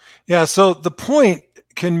 Yeah, so the point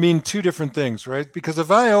can mean 2 different things, right? Because if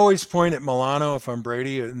I always point at Milano, if I'm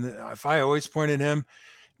Brady, and if I always point at him,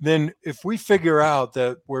 then if we figure out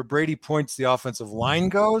that where Brady points the offensive line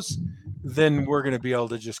goes, then we're going to be able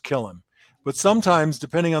to just kill him. But sometimes,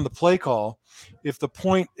 depending on the play call, if the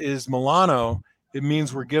point is Milano, it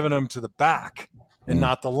means we're giving him to the back and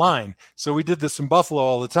not the line. So we did this in Buffalo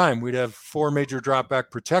all the time. We'd have 4 major drop back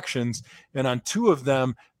protections, and on 2 of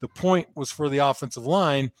them, the point was for the offensive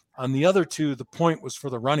line. On the other 2, the point was for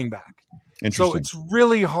the running back. So it's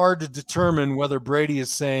really hard to determine whether Brady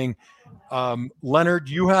is saying, Leonard,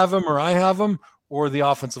 you have him, or I have him, or the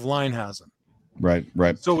offensive line has him. Right.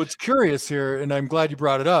 So it's curious here, and I'm glad you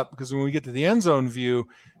brought it up, because when we get to the end zone view,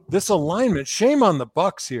 this alignment, shame on the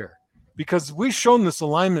Bucs here. Because we've shown this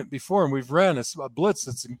alignment before, and we've ran a blitz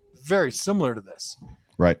that's very similar to this.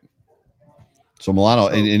 Right. So Milano,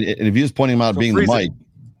 and if you're just pointing him out being the mic.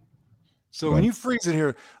 So when you freeze it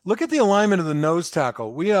here, look at the alignment of the nose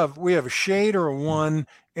tackle. We have a shade or a 1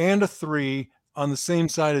 and a 3. on the same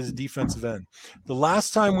side as a defensive end. The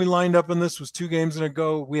last time we lined up in this was 2 games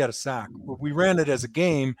ago. We had a sack. We ran it as a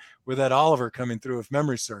game with that Oliver coming through, if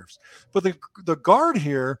memory serves. But the guard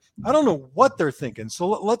here, I don't know what they're thinking. So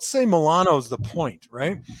let's say Milano's the point,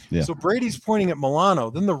 right? Yeah. So Brady's pointing at Milano.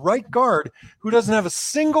 Then the right guard, who doesn't have a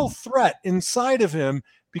single threat inside of him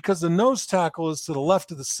because the nose tackle is to the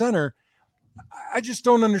left of the center, I just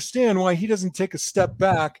don't understand why he doesn't take a step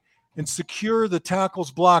back and secure the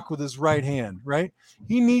tackle's block with his right hand, right?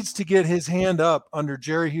 He needs to get his hand up under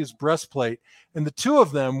Jerry Hughes' breastplate. And the two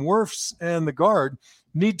of them, Wirfs and the guard,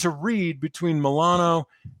 need to read between Milano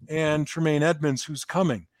and Tremaine Edmonds, who's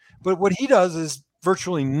coming. But what he does is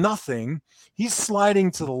virtually nothing. He's sliding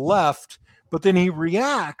to the left, but then he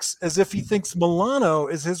reacts as if he thinks Milano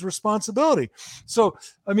is his responsibility. So,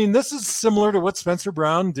 I mean, this is similar to what Spencer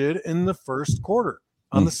Brown did in the first quarter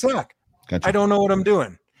on the sack. Gotcha. I don't know what I'm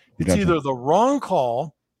doing. It's Gotcha. either the wrong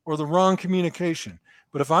call or the wrong communication.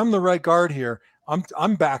 But if I'm the right guard here,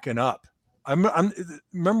 I'm backing up.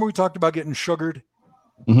 Remember we talked about getting sugared?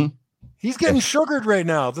 Mm-hmm. He's getting sugared right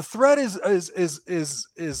now. The threat is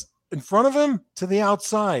in front of him to the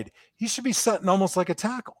outside. He should be setting almost like a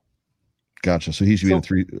tackle. Gotcha. So he should be in a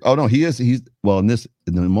 3. Oh no, he's in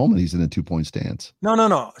the moment he's in a 2-point stance.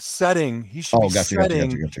 No. Setting. He should be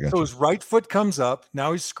setting. Gotcha. So his right foot comes up.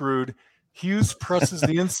 Now he's screwed. Hughes presses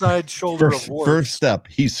the inside shoulder of Ward. First step,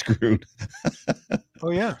 he's screwed.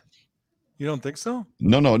 Oh yeah. You don't think so?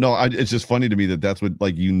 No. It's just funny to me that's what,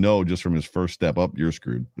 like, just from his first step up, you're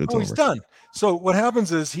screwed. It's over. He's done. So what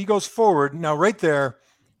happens is he goes forward. Now right there,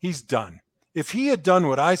 he's done. If he had done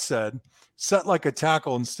what I said, set like a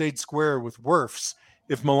tackle and stayed square with Wirfs,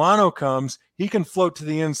 if Milano comes, he can float to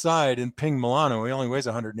the inside and ping Milano. He only weighs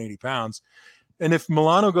 180 pounds. And if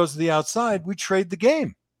Milano goes to the outside, we trade the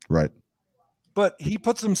game. Right. But he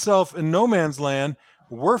puts himself in no man's land.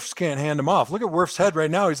 Wirfs can't hand him off. Look at Wirfs' head right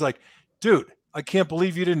now. He's like, dude, I can't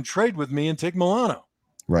believe you didn't trade with me and take Milano.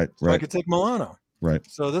 Right. I could take Milano. Right.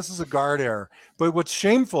 So this is a guard error. But what's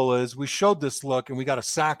shameful is we showed this look and we got a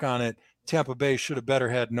sack on it. Tampa Bay should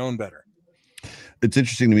have known better. It's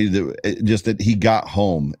interesting to me that he got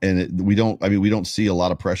home, and we don't see a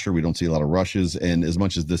lot of pressure. We don't see a lot of rushes. And as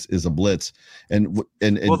much as this is a blitz,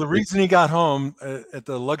 the reason he got home, at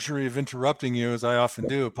the luxury of interrupting you, as I often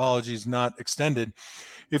do, apologies not extended.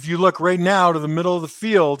 If you look right now to the middle of the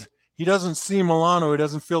field, he doesn't see Milano. He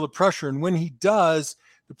doesn't feel the pressure. And when he does,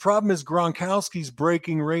 the problem is Gronkowski's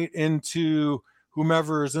breaking right into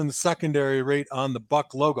whomever is in the secondary right on the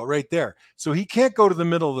Buck logo right there. So he can't go to the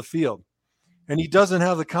middle of the field. And he doesn't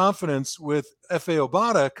have the confidence with F.A.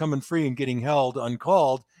 Obata coming free and getting held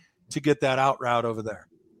uncalled to get that out route over there.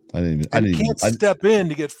 He can't step in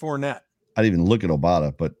to get Fournette. I didn't even look at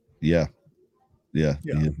Obata, but yeah, he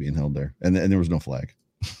is being held there. And there was no flag.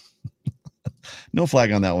 No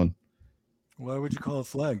flag on that one. Why would you call it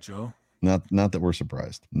flag, Joe? Not that we're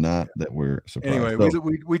surprised. Anyway,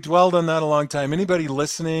 we dwelled on that a long time. Anybody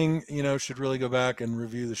listening, should really go back and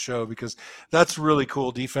review the show because that's really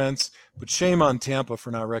cool defense. But shame on Tampa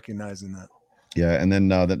for not recognizing that. Yeah, and then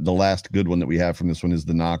the last good one that we have from this one is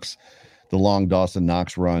the long Dawson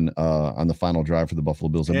Knox run on the final drive for the Buffalo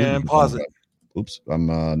Bills. And pause it. Oops, I'm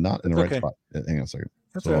not in the right spot. Hang on a second.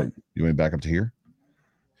 That's all right. You want me back up to here?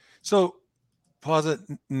 So pause it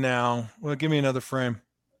now. Well, give me another frame.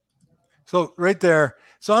 So right there.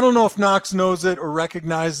 So I don't know if Knox knows it or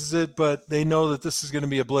recognizes it, but they know that this is going to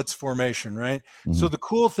be a blitz formation, right? Mm-hmm. So the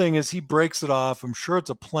cool thing is he breaks it off. I'm sure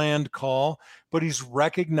it's a planned call, but he's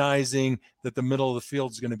recognizing that the middle of the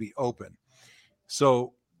field is going to be open.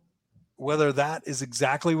 So whether that is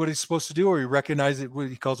exactly what he's supposed to do or he recognizes it,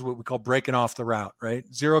 he calls it what we call breaking off the route, right?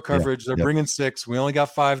 Zero coverage. They're bringing 6. We only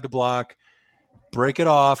got 5 to block. Break it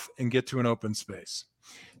off and get to an open space.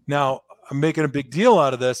 Now, I'm making a big deal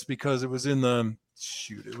out of this because it was in the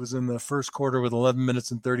first quarter with 11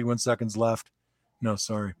 minutes and 31 seconds left. No,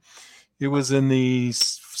 sorry. It was in the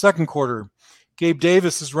second quarter. Gabe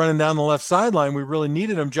Davis is running down the left sideline. We really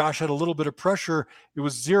needed him. Josh had a little bit of pressure. It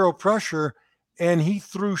was zero pressure, and he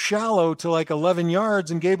threw shallow to like 11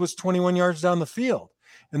 yards, and Gabe was 21 yards down the field.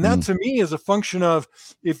 And that to me is a function of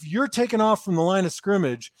if you're taking off from the line of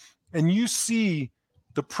scrimmage and you see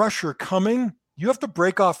the pressure coming, you have to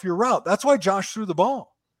break off your route. That's why Josh threw the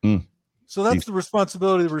ball. So that's the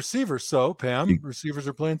responsibility of the receiver. So, Pam, receivers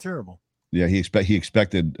are playing terrible. Yeah, he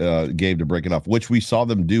expected Gabe to break it off, which we saw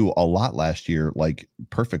them do a lot last year, like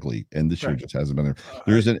perfectly, and this year just hasn't been there.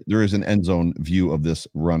 There is an end zone view of this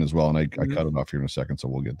run as well, and I cut it off here in a second, so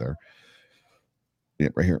we'll get there. Yeah,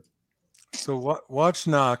 right here. So watch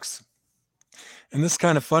Knox, and this is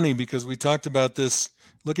kind of funny because we talked about this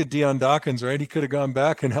look at Deion Dawkins, right? He could have gone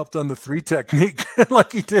back and helped on the 3 technique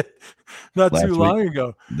like he did not too long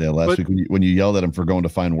ago. Yeah, last week when you yelled at him for going to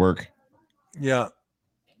find work. Yeah.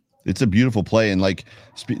 It's a beautiful play. And like,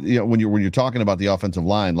 when you're talking about the offensive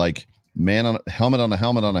line, like man on a helmet on a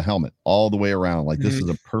helmet on a helmet all the way around, like this is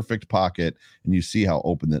a perfect pocket. And you see how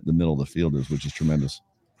open the middle of the field is, which is tremendous.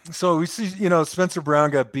 So we see, Spencer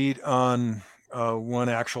Brown got beat on one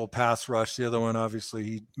actual pass rush. The other one, obviously,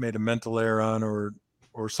 he made a mental error on, or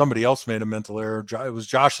somebody else made a mental error. It was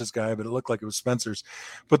Josh's guy, but it looked like it was Spencer's.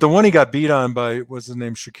 But the one he got beat on by, what's his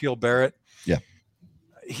name, Shaquille Barrett. Yeah.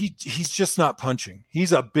 He's just not punching.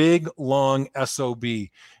 He's a big, long SOB.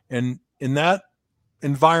 And in that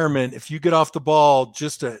environment, if you get off the ball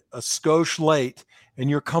just a skosh late and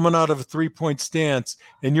you're coming out of a 3-point stance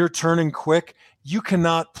and you're turning quick, you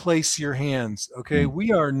cannot place your hands. Okay.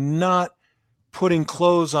 We are not putting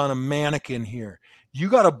clothes on a mannequin here. You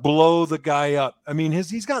got to blow the guy up. I mean,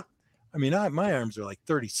 my arms are like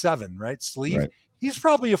 37, right? Sleeve. Right. He's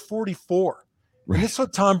probably a 44. Right. And this is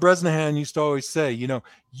what Tom Bresnahan used to always say,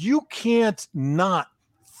 you can't not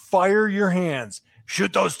fire your hands.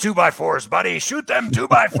 Shoot those 2x4s, buddy. Shoot them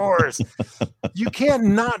 2x4s. You can't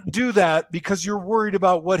not do that because you're worried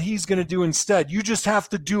about what he's going to do instead. You just have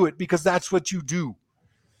to do it because that's what you do.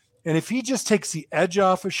 And if he just takes the edge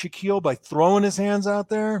off of Shaquille by throwing his hands out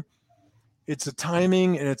there, it's a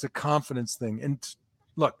timing and it's a confidence thing. And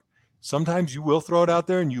look, sometimes you will throw it out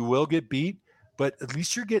there and you will get beat, but at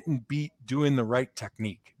least you're getting beat doing the right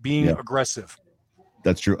technique, being aggressive.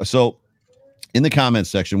 That's true. So in the comments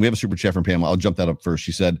section, we have a super chat from Pamela. I'll jump that up first.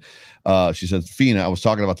 She said, Fina, I was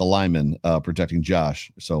talking about the lineman protecting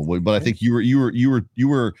Josh. So, but I think you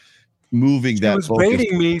were moving she that was focus.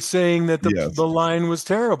 Baiting me, saying that the line was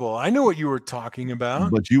terrible. I know what you were talking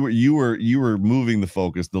about, but you were moving the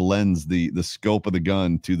focus, the lens, the scope of the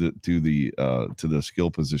gun to the skill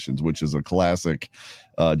positions, which is a classic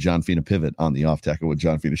John Fina pivot on the Off Tackle with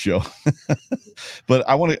John Fina show. But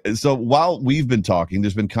I want to. So while we've been talking,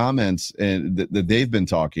 there's been comments and that they've been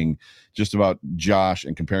talking just about Josh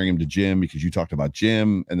and comparing him to Jim, because you talked about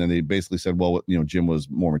Jim, and then they basically said, well, Jim was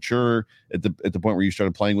more mature at the point where you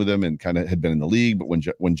started playing with him and kind of had been in the league, but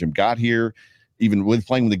when Jim got here, even with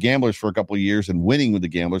playing with the Gamblers for a couple of years and winning with the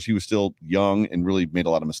Gamblers, he was still young and really made a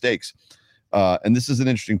lot of mistakes. And this is an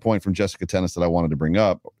interesting point from Jessica Tennis that I wanted to bring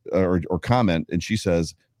up or comment. And she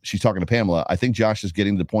says, she's talking to Pamela, I think Josh is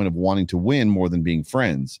getting to the point of wanting to win more than being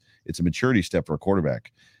friends. It's a maturity step for a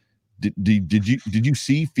quarterback. Did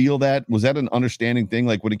you feel that? Was that an understanding thing?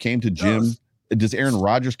 Like when it came to Jim, does Aaron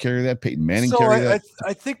Rodgers carry that? Peyton Manning carry that?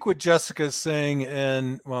 I think what Jessica's saying,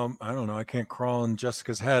 and well, I don't know, I can't crawl in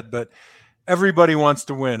Jessica's head, but everybody wants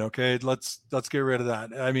to win. Okay. Let's get rid of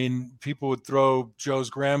that. I mean, people would throw Joe's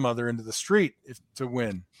grandmother into the street to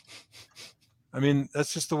win. I mean,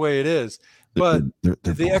 that's just the way it is. But they're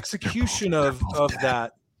the execution of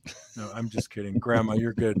that. No, I'm just kidding. Grandma,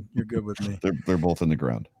 you're good. You're good with me. They're both in the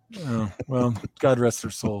ground. Oh, well, God rest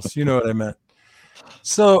their souls. You know what I memeant.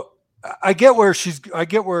 So I get where she's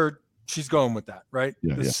going with that, right?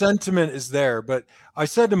 The sentiment is there. But I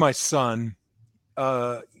said to my son,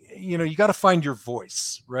 you got to find your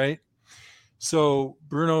voice, right? So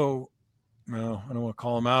Bruno, no, I don't want to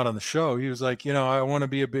call him out on the show. He was like, I want to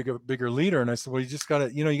be a bigger leader. And I said, well, you just got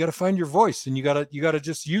to, you got to find your voice and you got to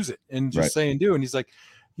just use it and just say and do. And he's like,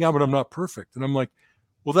 yeah, but I'm not perfect. And I'm like,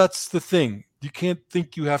 well, that's the thing. You can't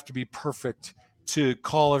think you have to be perfect to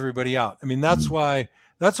call everybody out. I mean, that's why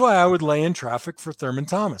I would lay in traffic for Thurman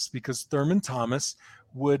Thomas, because Thurman Thomas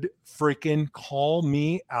would freaking call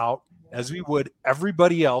me out as we would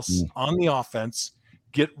everybody else on the offense,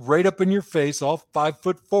 get right up in your face, all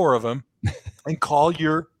 5'4" of them, and call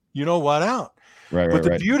your, out. But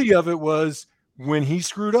the beauty of it was when he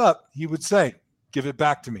screwed up, he would say, give it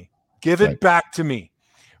back to me. Give it back to me.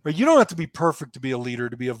 Right? You don't have to be perfect to be a leader,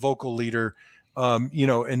 to be a vocal leader, and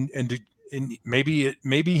maybe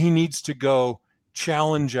he needs to go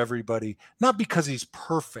challenge everybody, not because he's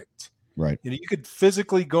perfect. Right. You could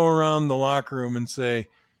physically go around the locker room and say,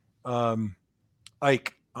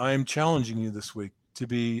 Ike, I'm challenging you this week to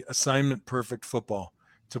be assignment perfect football,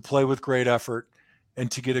 to play with great effort, and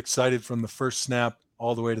to get excited from the first snap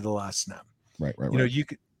all the way to the last snap. Right. You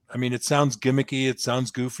could, it sounds gimmicky, it sounds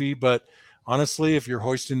goofy, but honestly, if you're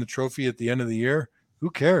hoisting the trophy at the end of the year, who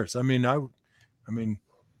cares? You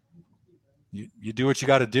do what you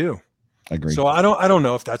got to do. I agree. So I don't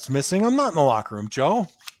know if that's missing. I'm not in the locker room, Joe.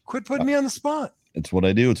 Quit putting me on the spot. It's what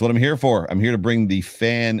I do. It's what I'm here for. I'm here to bring the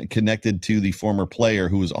fan connected to the former player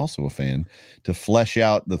who is also a fan to flesh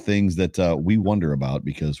out the things that we wonder about,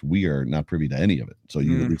 because we are not privy to any of it. So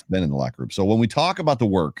you've at least been in the locker room. So when we talk about the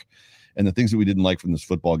work and the things that we didn't like from this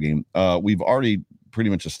football game. We've already pretty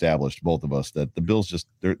much established, both of us, that the Bills just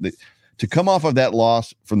to come off of that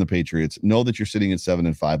loss from the Patriots, know that you're sitting at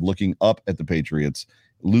 7-5, looking up at the Patriots,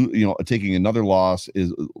 taking another loss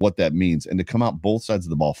is what that means, and to come out both sides of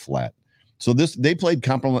the ball flat. So they played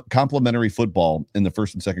complementary football in the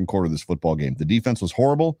first and second quarter of this football game. The defense was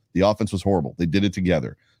horrible. The offense was horrible. They did it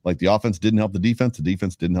together. Like, the offense didn't help the defense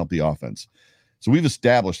didn't help the offense. So we've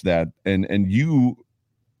established that, and you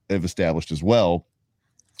have established as well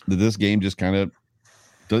that this game just kind of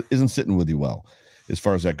isn't sitting with you well as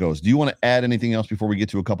far as that goes. Do you want to add anything else before we get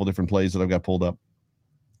to a couple different plays that I've got pulled up?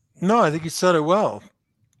 No, I think you said it well.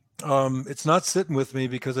 It's not sitting with me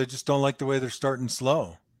because I just don't like the way they're starting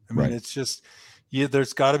slow. I mean, It's just,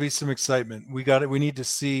 there's got to be some excitement. We need to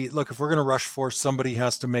see, look, if we're going to rush force, somebody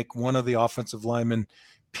has to make one of the offensive linemen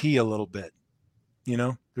pee a little bit.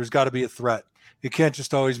 There's got to be a threat. It can't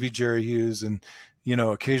just always be Jerry Hughes and,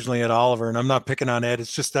 occasionally Ed Oliver. And I'm not picking on Ed.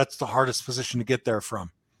 It's just, that's the hardest position to get there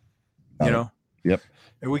from, Yep.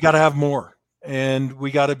 And we got to have more, and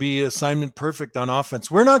we got to be assignment perfect on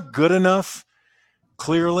offense. We're not good enough,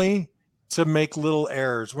 clearly, to make little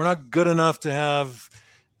errors. We're not good enough to have,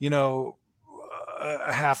 a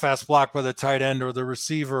half-ass block by the tight end or the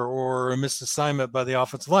receiver or a missed assignment by the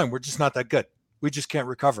offensive line. We're just not that good. We just can't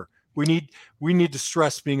recover. We need to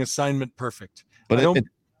stress being assignment perfect. But go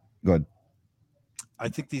ahead. I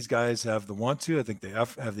think these guys have the want to. I think they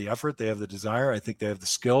have the effort. They have the desire. I think they have the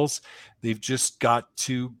skills. They've just got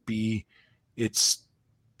to be. It's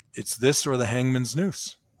this or the hangman's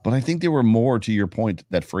noose. But I think they were more, to your point,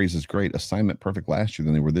 that phrase is great, assignment perfect last year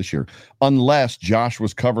than they were this year. Unless Josh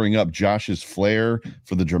was covering up Josh's flair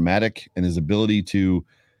for the dramatic and his ability to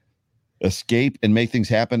escape and make things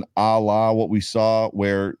happen, a la what we saw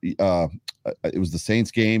where it was the Saints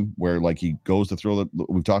game where, like, he goes to throw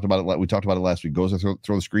we talked about it last week, goes to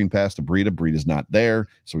throw the screen pass to Breida. Breida's not there.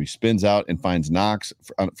 So he spins out and finds Knox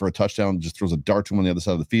for a touchdown, just throws a dart to him on the other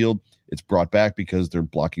side of the field. It's brought back because they're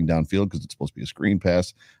blocking downfield because it's supposed to be a screen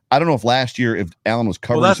pass. I don't know if last year, if Allen was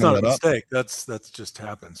covering, that's not a mistake. That's just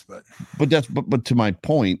happens. But to my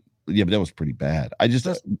point, but that was pretty bad. That's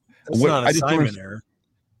not an assignment error.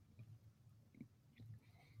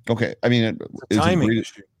 Okay, I mean,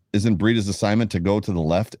 isn't Breida's assignment to go to the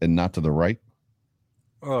left and not to the right?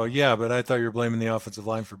 Oh, yeah, but I thought you were blaming the offensive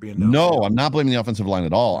line for being No, I'm not blaming the offensive line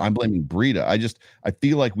at all. I'm blaming Breida. I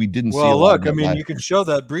feel like we didn't see. Well, look, I mean, you can show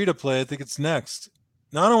that Breida play. I think it's next.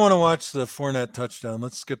 Now, I don't want to watch the Fournette touchdown.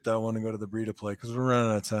 Let's skip that one and go to the Breida play because we're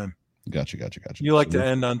running out of time. Gotcha. You like to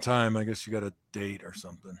end on time. I guess you got a date or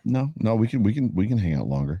something. No, we can hang out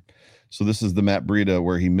longer. So this is the Matt Breida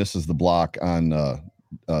where he misses the block on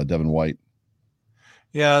Devin White.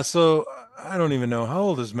 Yeah, so I don't even know. How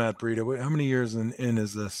old is Matt Breida? How many years in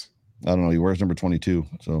is this? I don't know. He wears number 22,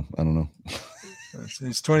 so I don't know.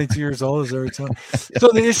 He's 22 years old. Is every time. So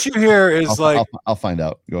the issue here is I'll find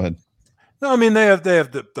out. Go ahead. No, I mean they have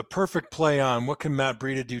the perfect play on. What can Matt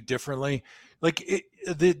Breida do differently? Like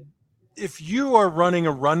if you are running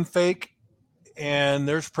a run fake and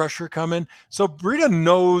there's pressure coming, so Breida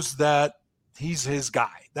knows that he's his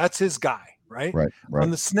guy. That's his guy, right? Right.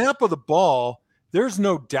 On the snap of the ball, there's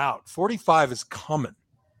no doubt 45 is coming.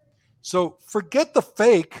 So forget the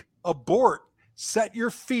fake, abort, set your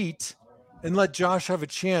feet, and let Josh have a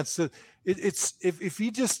chance. So it's if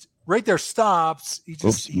he just right there stops,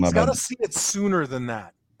 he's got to see it sooner than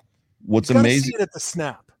that. What's amazing, see it at the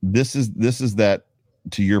snap. This is that,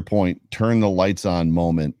 to your point, turn the lights on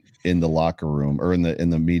moment in the locker room or in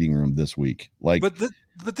the meeting room this week.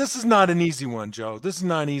 But this is not an easy one, Joe. This is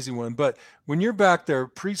not an easy one. But when you're back there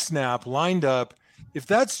pre-snap, lined up, if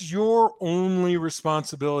that's your only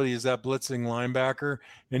responsibility is that blitzing linebacker,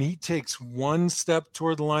 and he takes one step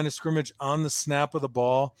toward the line of scrimmage on the snap of the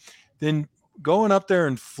ball, then going up there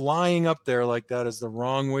and flying up there like that is the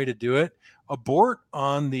wrong way to do it. Abort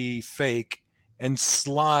on the fake and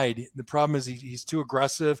slide. The problem is he's too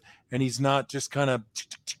aggressive and he's not just kind of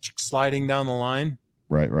sliding down the line.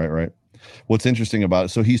 Right. What's interesting about it,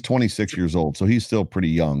 so he's 26 years old, so he's still pretty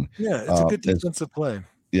young. Yeah, it's a good defensive play.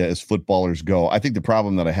 Yeah, as footballers go. I think the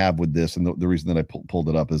problem that I have with this, and the reason that I pulled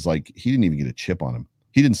it up, is like he didn't even get a chip on him.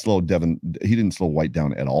 He didn't slow White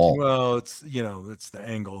down at all. Well, it's the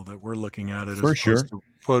angle that we're looking at it for sure,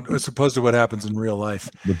 as opposed to what happens in real life.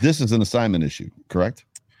 But this is an assignment issue, correct?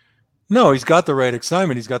 No, he's got the right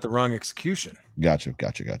assignment. He's got the wrong execution. Gotcha.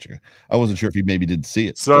 I wasn't sure if he maybe did see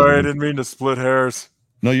it. Sorry, I didn't mean to split hairs.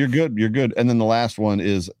 No, you're good. And then the last one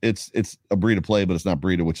is it's a Breida play, but it's not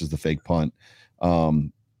Breida, which is the fake punt.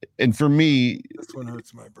 And for me, this one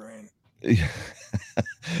hurts my brain.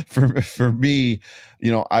 for me,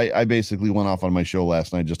 I basically went off on my show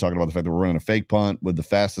last night just talking about the fact that we're running a fake punt with the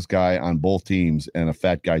fastest guy on both teams, and a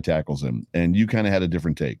fat guy tackles him. And you kind of had a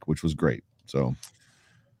different take, which was great. So,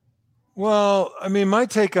 well, I mean, my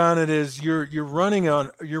take on it is you're running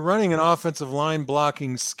an offensive line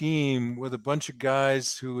blocking scheme with a bunch of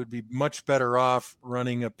guys who would be much better off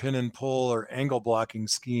running a pin and pull or angle blocking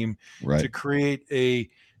scheme to create a,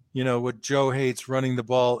 what Joe hates, running the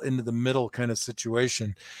ball into the middle kind of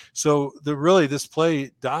situation. So this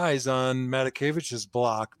play dies on Matakevich's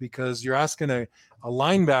block because you're asking a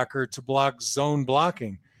linebacker to block zone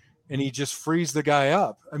blocking, and he just frees the guy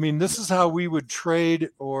up. I mean, this is how we would trade,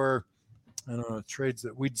 or I don't know, trades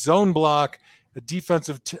that we'd zone block a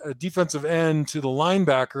defensive end to the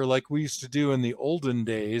linebacker like we used to do in the olden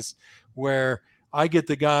days, where I get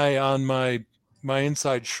the guy on my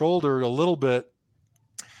inside shoulder a little bit,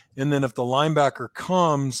 and then if the linebacker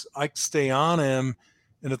comes, I stay on him,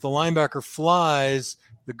 and if the linebacker flies,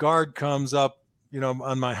 the guard comes up,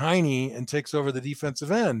 on my hiney and takes over the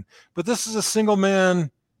defensive end. But this is a single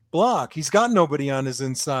man block. He's got nobody on his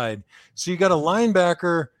inside. So you got a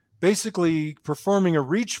linebacker basically performing a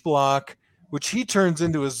reach block, which he turns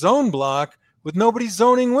into a zone block with nobody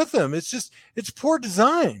zoning with him. It's poor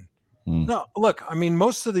design. No, look, I mean,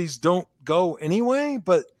 most of these don't go anyway,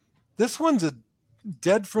 but this one's a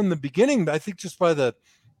dead from the beginning, I think, just by the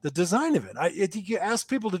design of it. I think you ask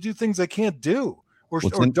people to do things they can't do or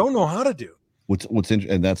don't know how to do. What's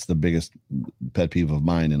interesting, and that's the biggest pet peeve of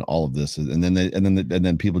mine in all of this, and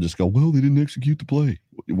then people just go, well, they didn't execute the play.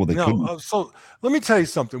 Well, they couldn't. So let me tell you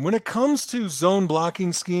something. When it comes to zone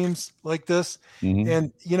blocking schemes like this,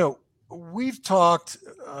 and we've talked,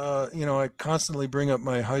 I constantly bring up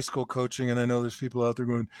my high school coaching, and I know there's people out there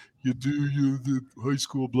going, you the high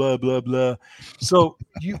school, blah, blah, blah. So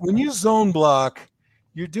when you zone block,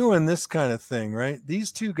 you're doing this kind of thing, right?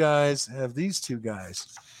 These two guys have these two guys.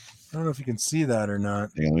 I don't know if you can see that or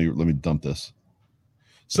not. Hang on, let me dump this.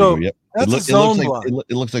 So that's a zone block.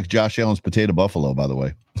 It looks like Josh Allen's potato buffalo, by the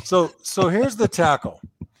way. So here's the tackle.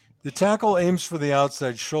 The tackle aims for the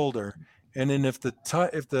outside shoulder, and then if I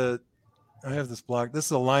have this block. This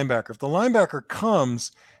is a linebacker. If the linebacker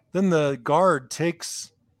comes, then the guard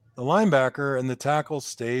takes the linebacker, and the tackle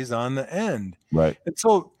stays on the end. Right. And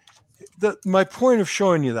so, my point of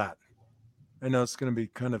showing you that, I know it's going to be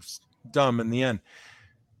kind of dumb in the end.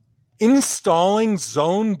 Installing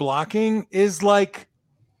zone blocking is like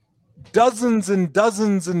dozens and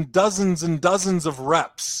dozens and dozens and dozens of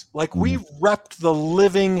reps. Like we repped the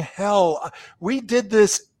living hell. We did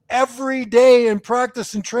this every day in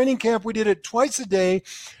practice and training camp. We did it twice a day,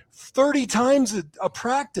 30 times a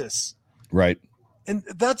practice. Right. And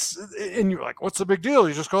you're like, what's the big deal?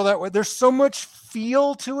 You just go that way. There's so much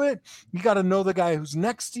feel to it. You got to know the guy who's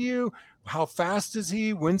next to you. How fast is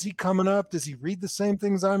he? When's he coming up? Does he read the same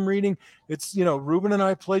things I'm reading? It's, Ruben and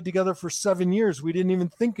I played together for 7 years. We didn't even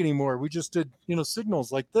think anymore. We just did,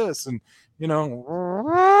 signals like this and,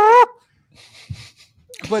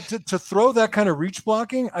 but to throw that kind of reach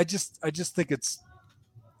blocking, I just think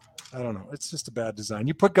I don't know. It's just a bad design.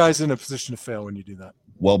 You put guys in a position to fail when you do that.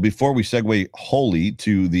 Well, before we segue wholly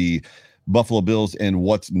to the Buffalo Bills and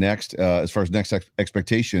what's next, as far as next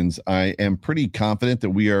expectations, I am pretty confident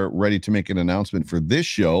that we are ready to make an announcement for this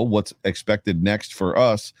show. What's expected next for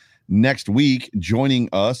us next week? Joining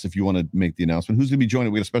us, if you want to make the announcement, who's going to be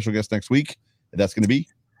joining? We got a special guest next week. That's going to be.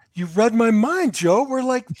 You read my mind, Joe. We're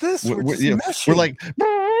like this. We're like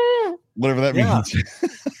whatever that means.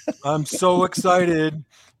 I'm so excited.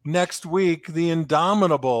 Next week, the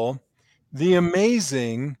indomitable, the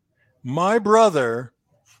amazing, my brother,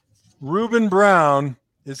 Ruben Brown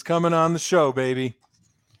is coming on the show, baby.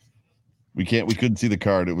 We couldn't see the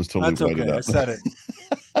card. It was totally whited up. I said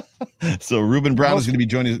it. So Ruben Brown is going to be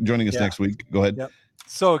joining us next week. Go ahead. Yep.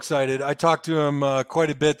 So excited. I talked to him quite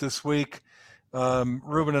a bit this week.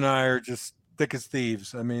 Ruben and I are just thick as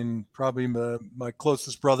thieves. I mean, probably my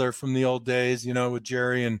closest brother from the old days, with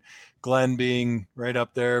Jerry and Glenn being right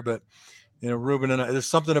up there. But, Ruben and I, there's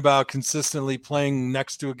something about consistently playing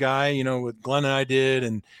next to a guy, what Glenn and I did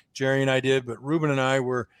and Jerry and I did. But Ruben and I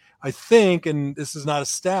were, I think, and this is not a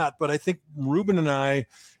stat, but I think Ruben and I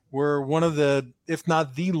were one of the, if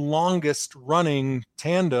not the longest running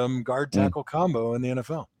tandem guard tackle combo in the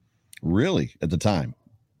NFL. Really? At the time?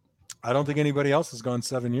 I don't think anybody else has gone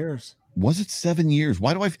 7 years. Was it 7 years?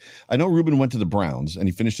 Why do I know Ruben went to the Browns and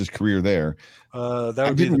he finished his career there. That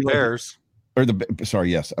would be the Bears.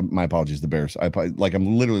 Yes. My apologies. The Bears.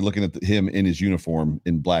 I'm literally looking at him in his uniform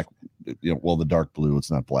in black, the dark blue.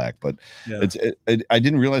 It's not black, but yeah. I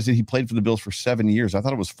didn't realize that he played for the Bills for 7 years. I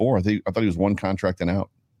thought it was 4. I thought he was one contract and out.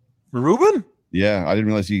 Reuben? Yeah, I didn't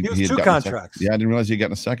realize he was had two gotten contracts. Yeah, I didn't realize he had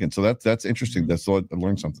gotten a second. So that's interesting. That's I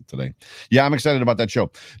learned something today. Yeah, I'm excited about that show.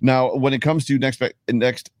 Now, when it comes to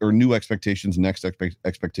new expectations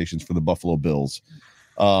for the Buffalo Bills,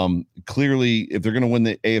 clearly, if they're going to win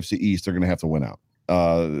the AFC East, they're going to have to win out.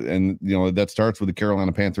 And that starts with the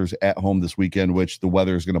Carolina Panthers at home this weekend, which the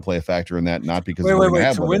weather is going to play a factor in that. Not because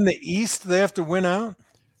wait. To win the East, they have to win out.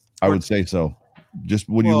 I would say so. Just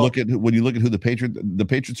when you look at who the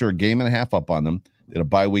Patriots are a game and a half up on them. They had a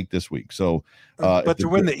bye week this week. So, but to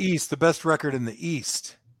win the East, the best record in the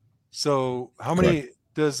East. So, how many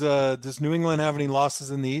does New England have any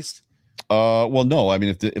losses in the East? Well, no. I mean,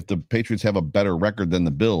 if the Patriots have a better record than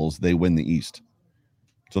the Bills, they win the East.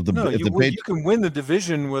 So you can win the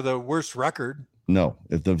division with a worse record. No,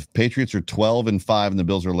 if the Patriots are 12-5 and the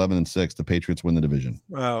Bills are 11-6, the Patriots win the division.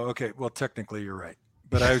 Oh, okay. Well, technically, you're right.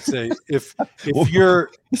 But I would say if you're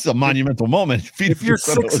this is a monumental moment. If you're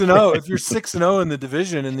 6-0 in the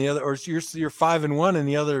division and the other, or you're 5-1 and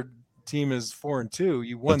the other team is 4-2,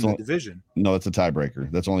 you won the division. No, it's a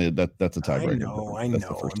tiebreaker. That's a tiebreaker. I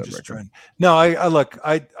know. I'm just trying. No,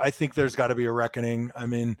 I think there's got to be a reckoning. I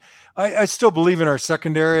mean, I still believe in our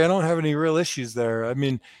secondary. I don't have any real issues there. I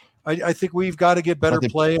mean, I think we've got to get better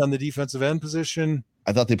play on the defensive end position.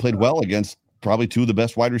 I thought they played well against probably two of the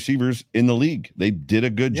best wide receivers in the league. They did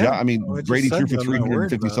a good job. I mean, Brady threw for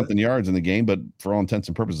 350 something yards in the game, but for all intents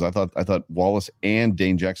and purposes, I thought Wallace and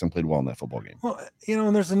Dane Jackson played well in that football game. Well,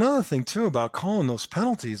 and there's another thing too about calling those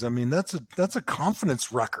penalties. I mean, that's a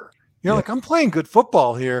confidence wrecker. Like, I'm playing good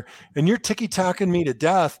football here, and you're ticky-tacking me to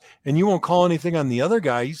death, and you won't call anything on the other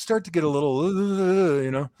guy. You start to get a little,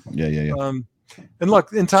 Yeah. And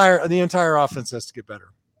look, the entire offense has to get better.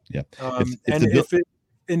 Yeah.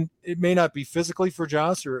 And it may not be physically for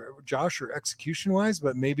Josh or execution wise,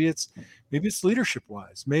 but maybe it's leadership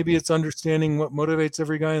wise. Maybe it's understanding what motivates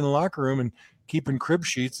every guy in the locker room and keeping crib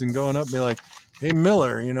sheets and going up and be like, "Hey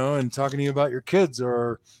Miller," and talking to you about your kids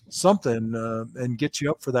or something, and get you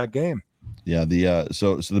up for that game. Yeah.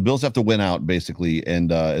 So the Bills have to win out basically.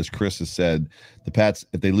 And as Chris has said, the Pats,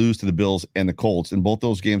 if they lose to the Bills and the Colts, and both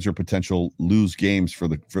those games are potential lose games for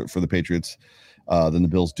the Patriots, then the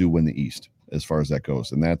Bills do win the East. As far as that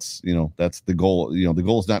goes, and that's the goal. The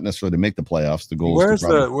goal is not necessarily to make the playoffs. The goal where's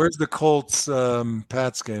the Colts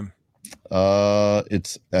Pats game? I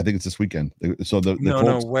think it's this weekend. So the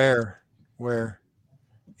Colts, where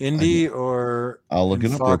Indy or I'll look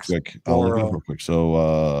it up real quick.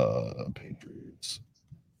 So Patriots,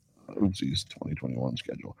 oopsies, 2021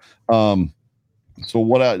 schedule. So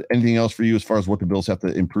what? Anything else for you as far as what the Bills have to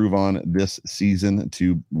improve on this season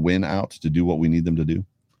to win out, to do what we need them to do?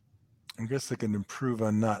 I guess they can improve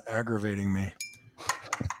on not aggravating me.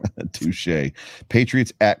 Touche.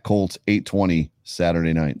 Patriots at Colts, 8:20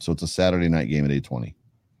 Saturday night. So it's a Saturday night game at 8:20.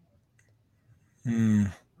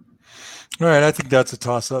 All right, I think that's a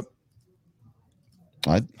toss-up.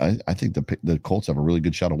 I think the Colts have a really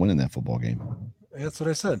good shot of winning that football game. That's what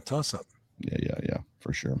I said. Toss-up. Yeah,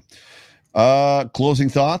 for sure. Closing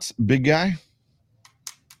thoughts, big guy.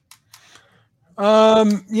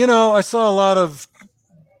 I saw a lot of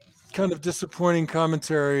kind of disappointing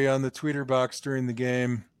commentary on the Tweeter box during the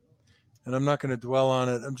game, and I'm not going to dwell on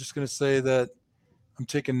it. I'm just going to say that I'm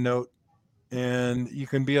taking note, and you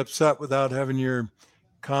can be upset without having your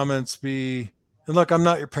comments be, and look, I'm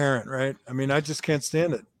not your parent, right? I mean, I just can't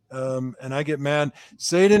stand it. And I get mad,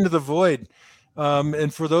 say it into the void.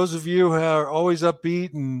 And for those of you who are always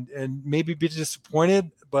upbeat and maybe be disappointed,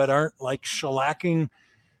 but aren't like shellacking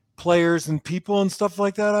players and people and stuff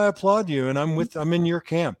like that, I applaud you. And I'm in your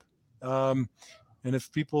camp. And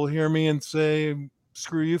if people hear me and say,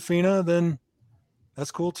 screw you, Fina, then that's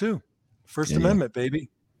cool too. First Amendment, baby.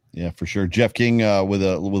 Yeah, for sure. Jeff King with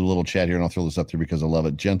a little chat here, and I'll throw this up there because I love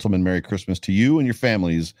it. Gentlemen, Merry Christmas to you and your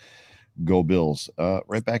families. Go Bills.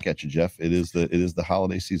 Right back at you, Jeff. It is the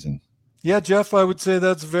holiday season. Yeah, Jeff, I would say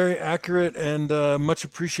that's very accurate and much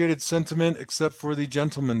appreciated sentiment, except for the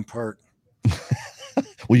gentleman part.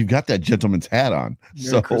 Well, you've got that gentleman's hat on,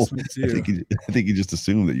 Merry Christmas to you. I think he just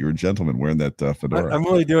assumed that you were a gentleman wearing that fedora. I'm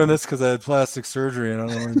only doing this because I had plastic surgery, and I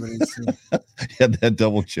don't know anybody's seen. You had that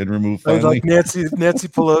double chin removed. I was like Nancy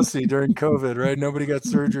Pelosi during COVID, right? Nobody got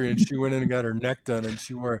surgery, and she went in and got her neck done, and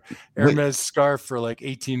she wore Hermes scarf for like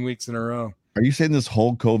 18 weeks in a row. Are you saying this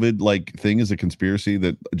whole COVID thing is a conspiracy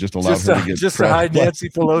that just allowed her to get to hide Nancy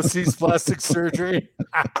Pelosi's plastic surgery?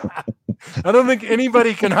 I don't think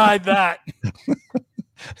anybody can hide that.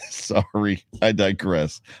 Sorry, I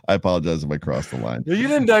digress. I apologize if I crossed the line. You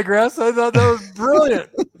didn't digress. I thought that was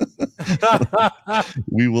brilliant.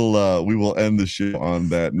 we will end the show on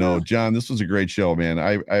that note. John, this was a great show, man.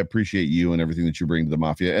 I appreciate you and everything that you bring to the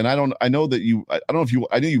Mafia. And I know if you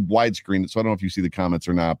widescreen it, so I don't know if you see the comments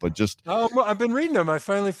or not, but just I've been reading them. I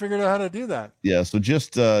finally figured out how to do that. Yeah, so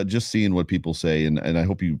just seeing what people say, and I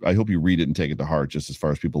hope you read it and take it to heart, just as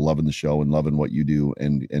far as people loving the show and loving what you do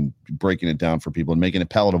and breaking it down for people and making it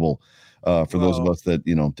palatable for those of us that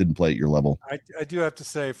didn't play at your level. I do have to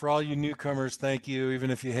say, for all you newcomers, thank you.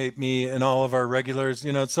 Even if you hate me, and all of our regulars,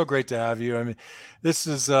 it's so great to have you. I mean, this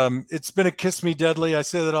is it's been a kiss me deadly. I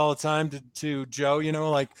say that all the time to Joe.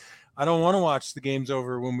 Like, I don't want to watch the games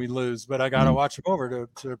over when we lose, but I got to watch them over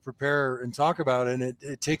to prepare and talk about it. And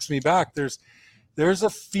it takes me back. There's a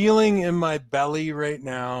feeling in my belly right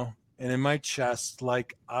now and in my chest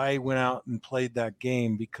like I went out and played that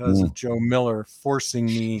game because of Joe Miller forcing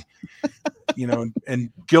me, and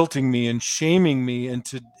guilting me and shaming me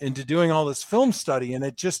into doing all this film study. And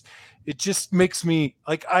it just makes me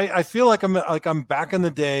like I feel like I'm back in the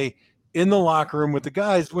day in the locker room with the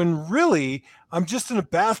guys when really I'm just in a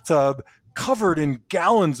bathtub covered in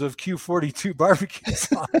gallons of Q42 barbecue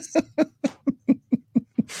sauce.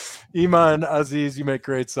 Iman Aziz, you make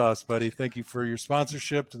great sauce, buddy. Thank you for your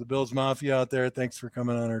sponsorship to the Bills Mafia out there. Thanks for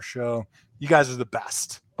coming on our show. You guys are the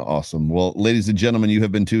best. Awesome. Well, ladies and gentlemen, you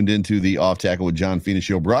have been tuned into the Off Tackle with John Fina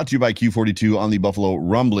show, brought to you by Q42 on the Buffalo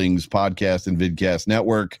Rumblings podcast and vidcast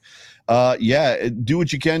network. Do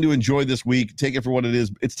what you can to enjoy this week. Take it for what it is.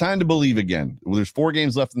 It's time to believe again. Well, there's 4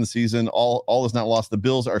 games left in the season. All is not lost. The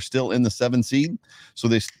Bills are still in the 7 seed, so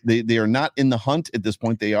they are not in the hunt at this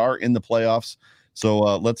point. They are in the playoffs. So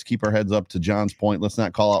let's keep our heads up. To John's point, let's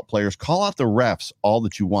not call out players. Call out the refs all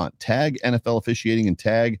that you want. Tag NFL officiating and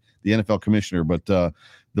tag the NFL commissioner. But the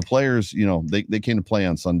players, they came to play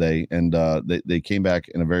on Sunday, and they came back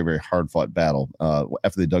in a very, very hard-fought battle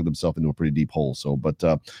after they dug themselves into a pretty deep hole. So, but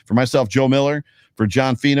for myself, Joe Miller, for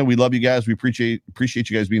John Fina, we love you guys. We appreciate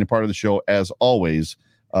you guys being a part of the show as always.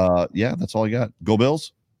 That's all I got. Go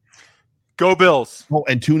Bills. Go Bills. Oh,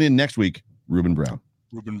 and tune in next week. Ruben Brown.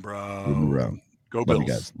 Go Love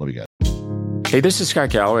Bills. Love you guys. Hey, this is Scott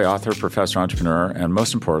Galloway, author, professor, entrepreneur, and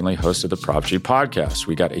most importantly, host of the Prop G podcast.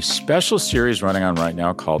 We got a special series running on right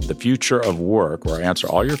now called The Future of Work, where I answer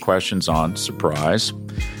all your questions on, surprise,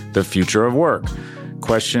 the future of work.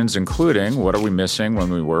 Questions including, what are we missing when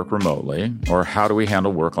we work remotely? Or how do we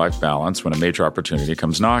handle work-life balance when a major opportunity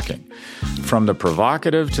comes knocking? From the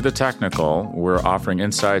provocative to the technical, we're offering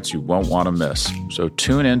insights you won't want to miss. So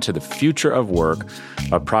tune in to The Future of Work,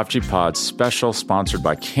 a Prop G Pod special sponsored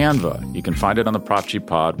by Canva. You can find it on the Prop G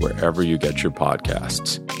Pod wherever you get your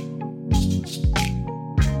podcasts.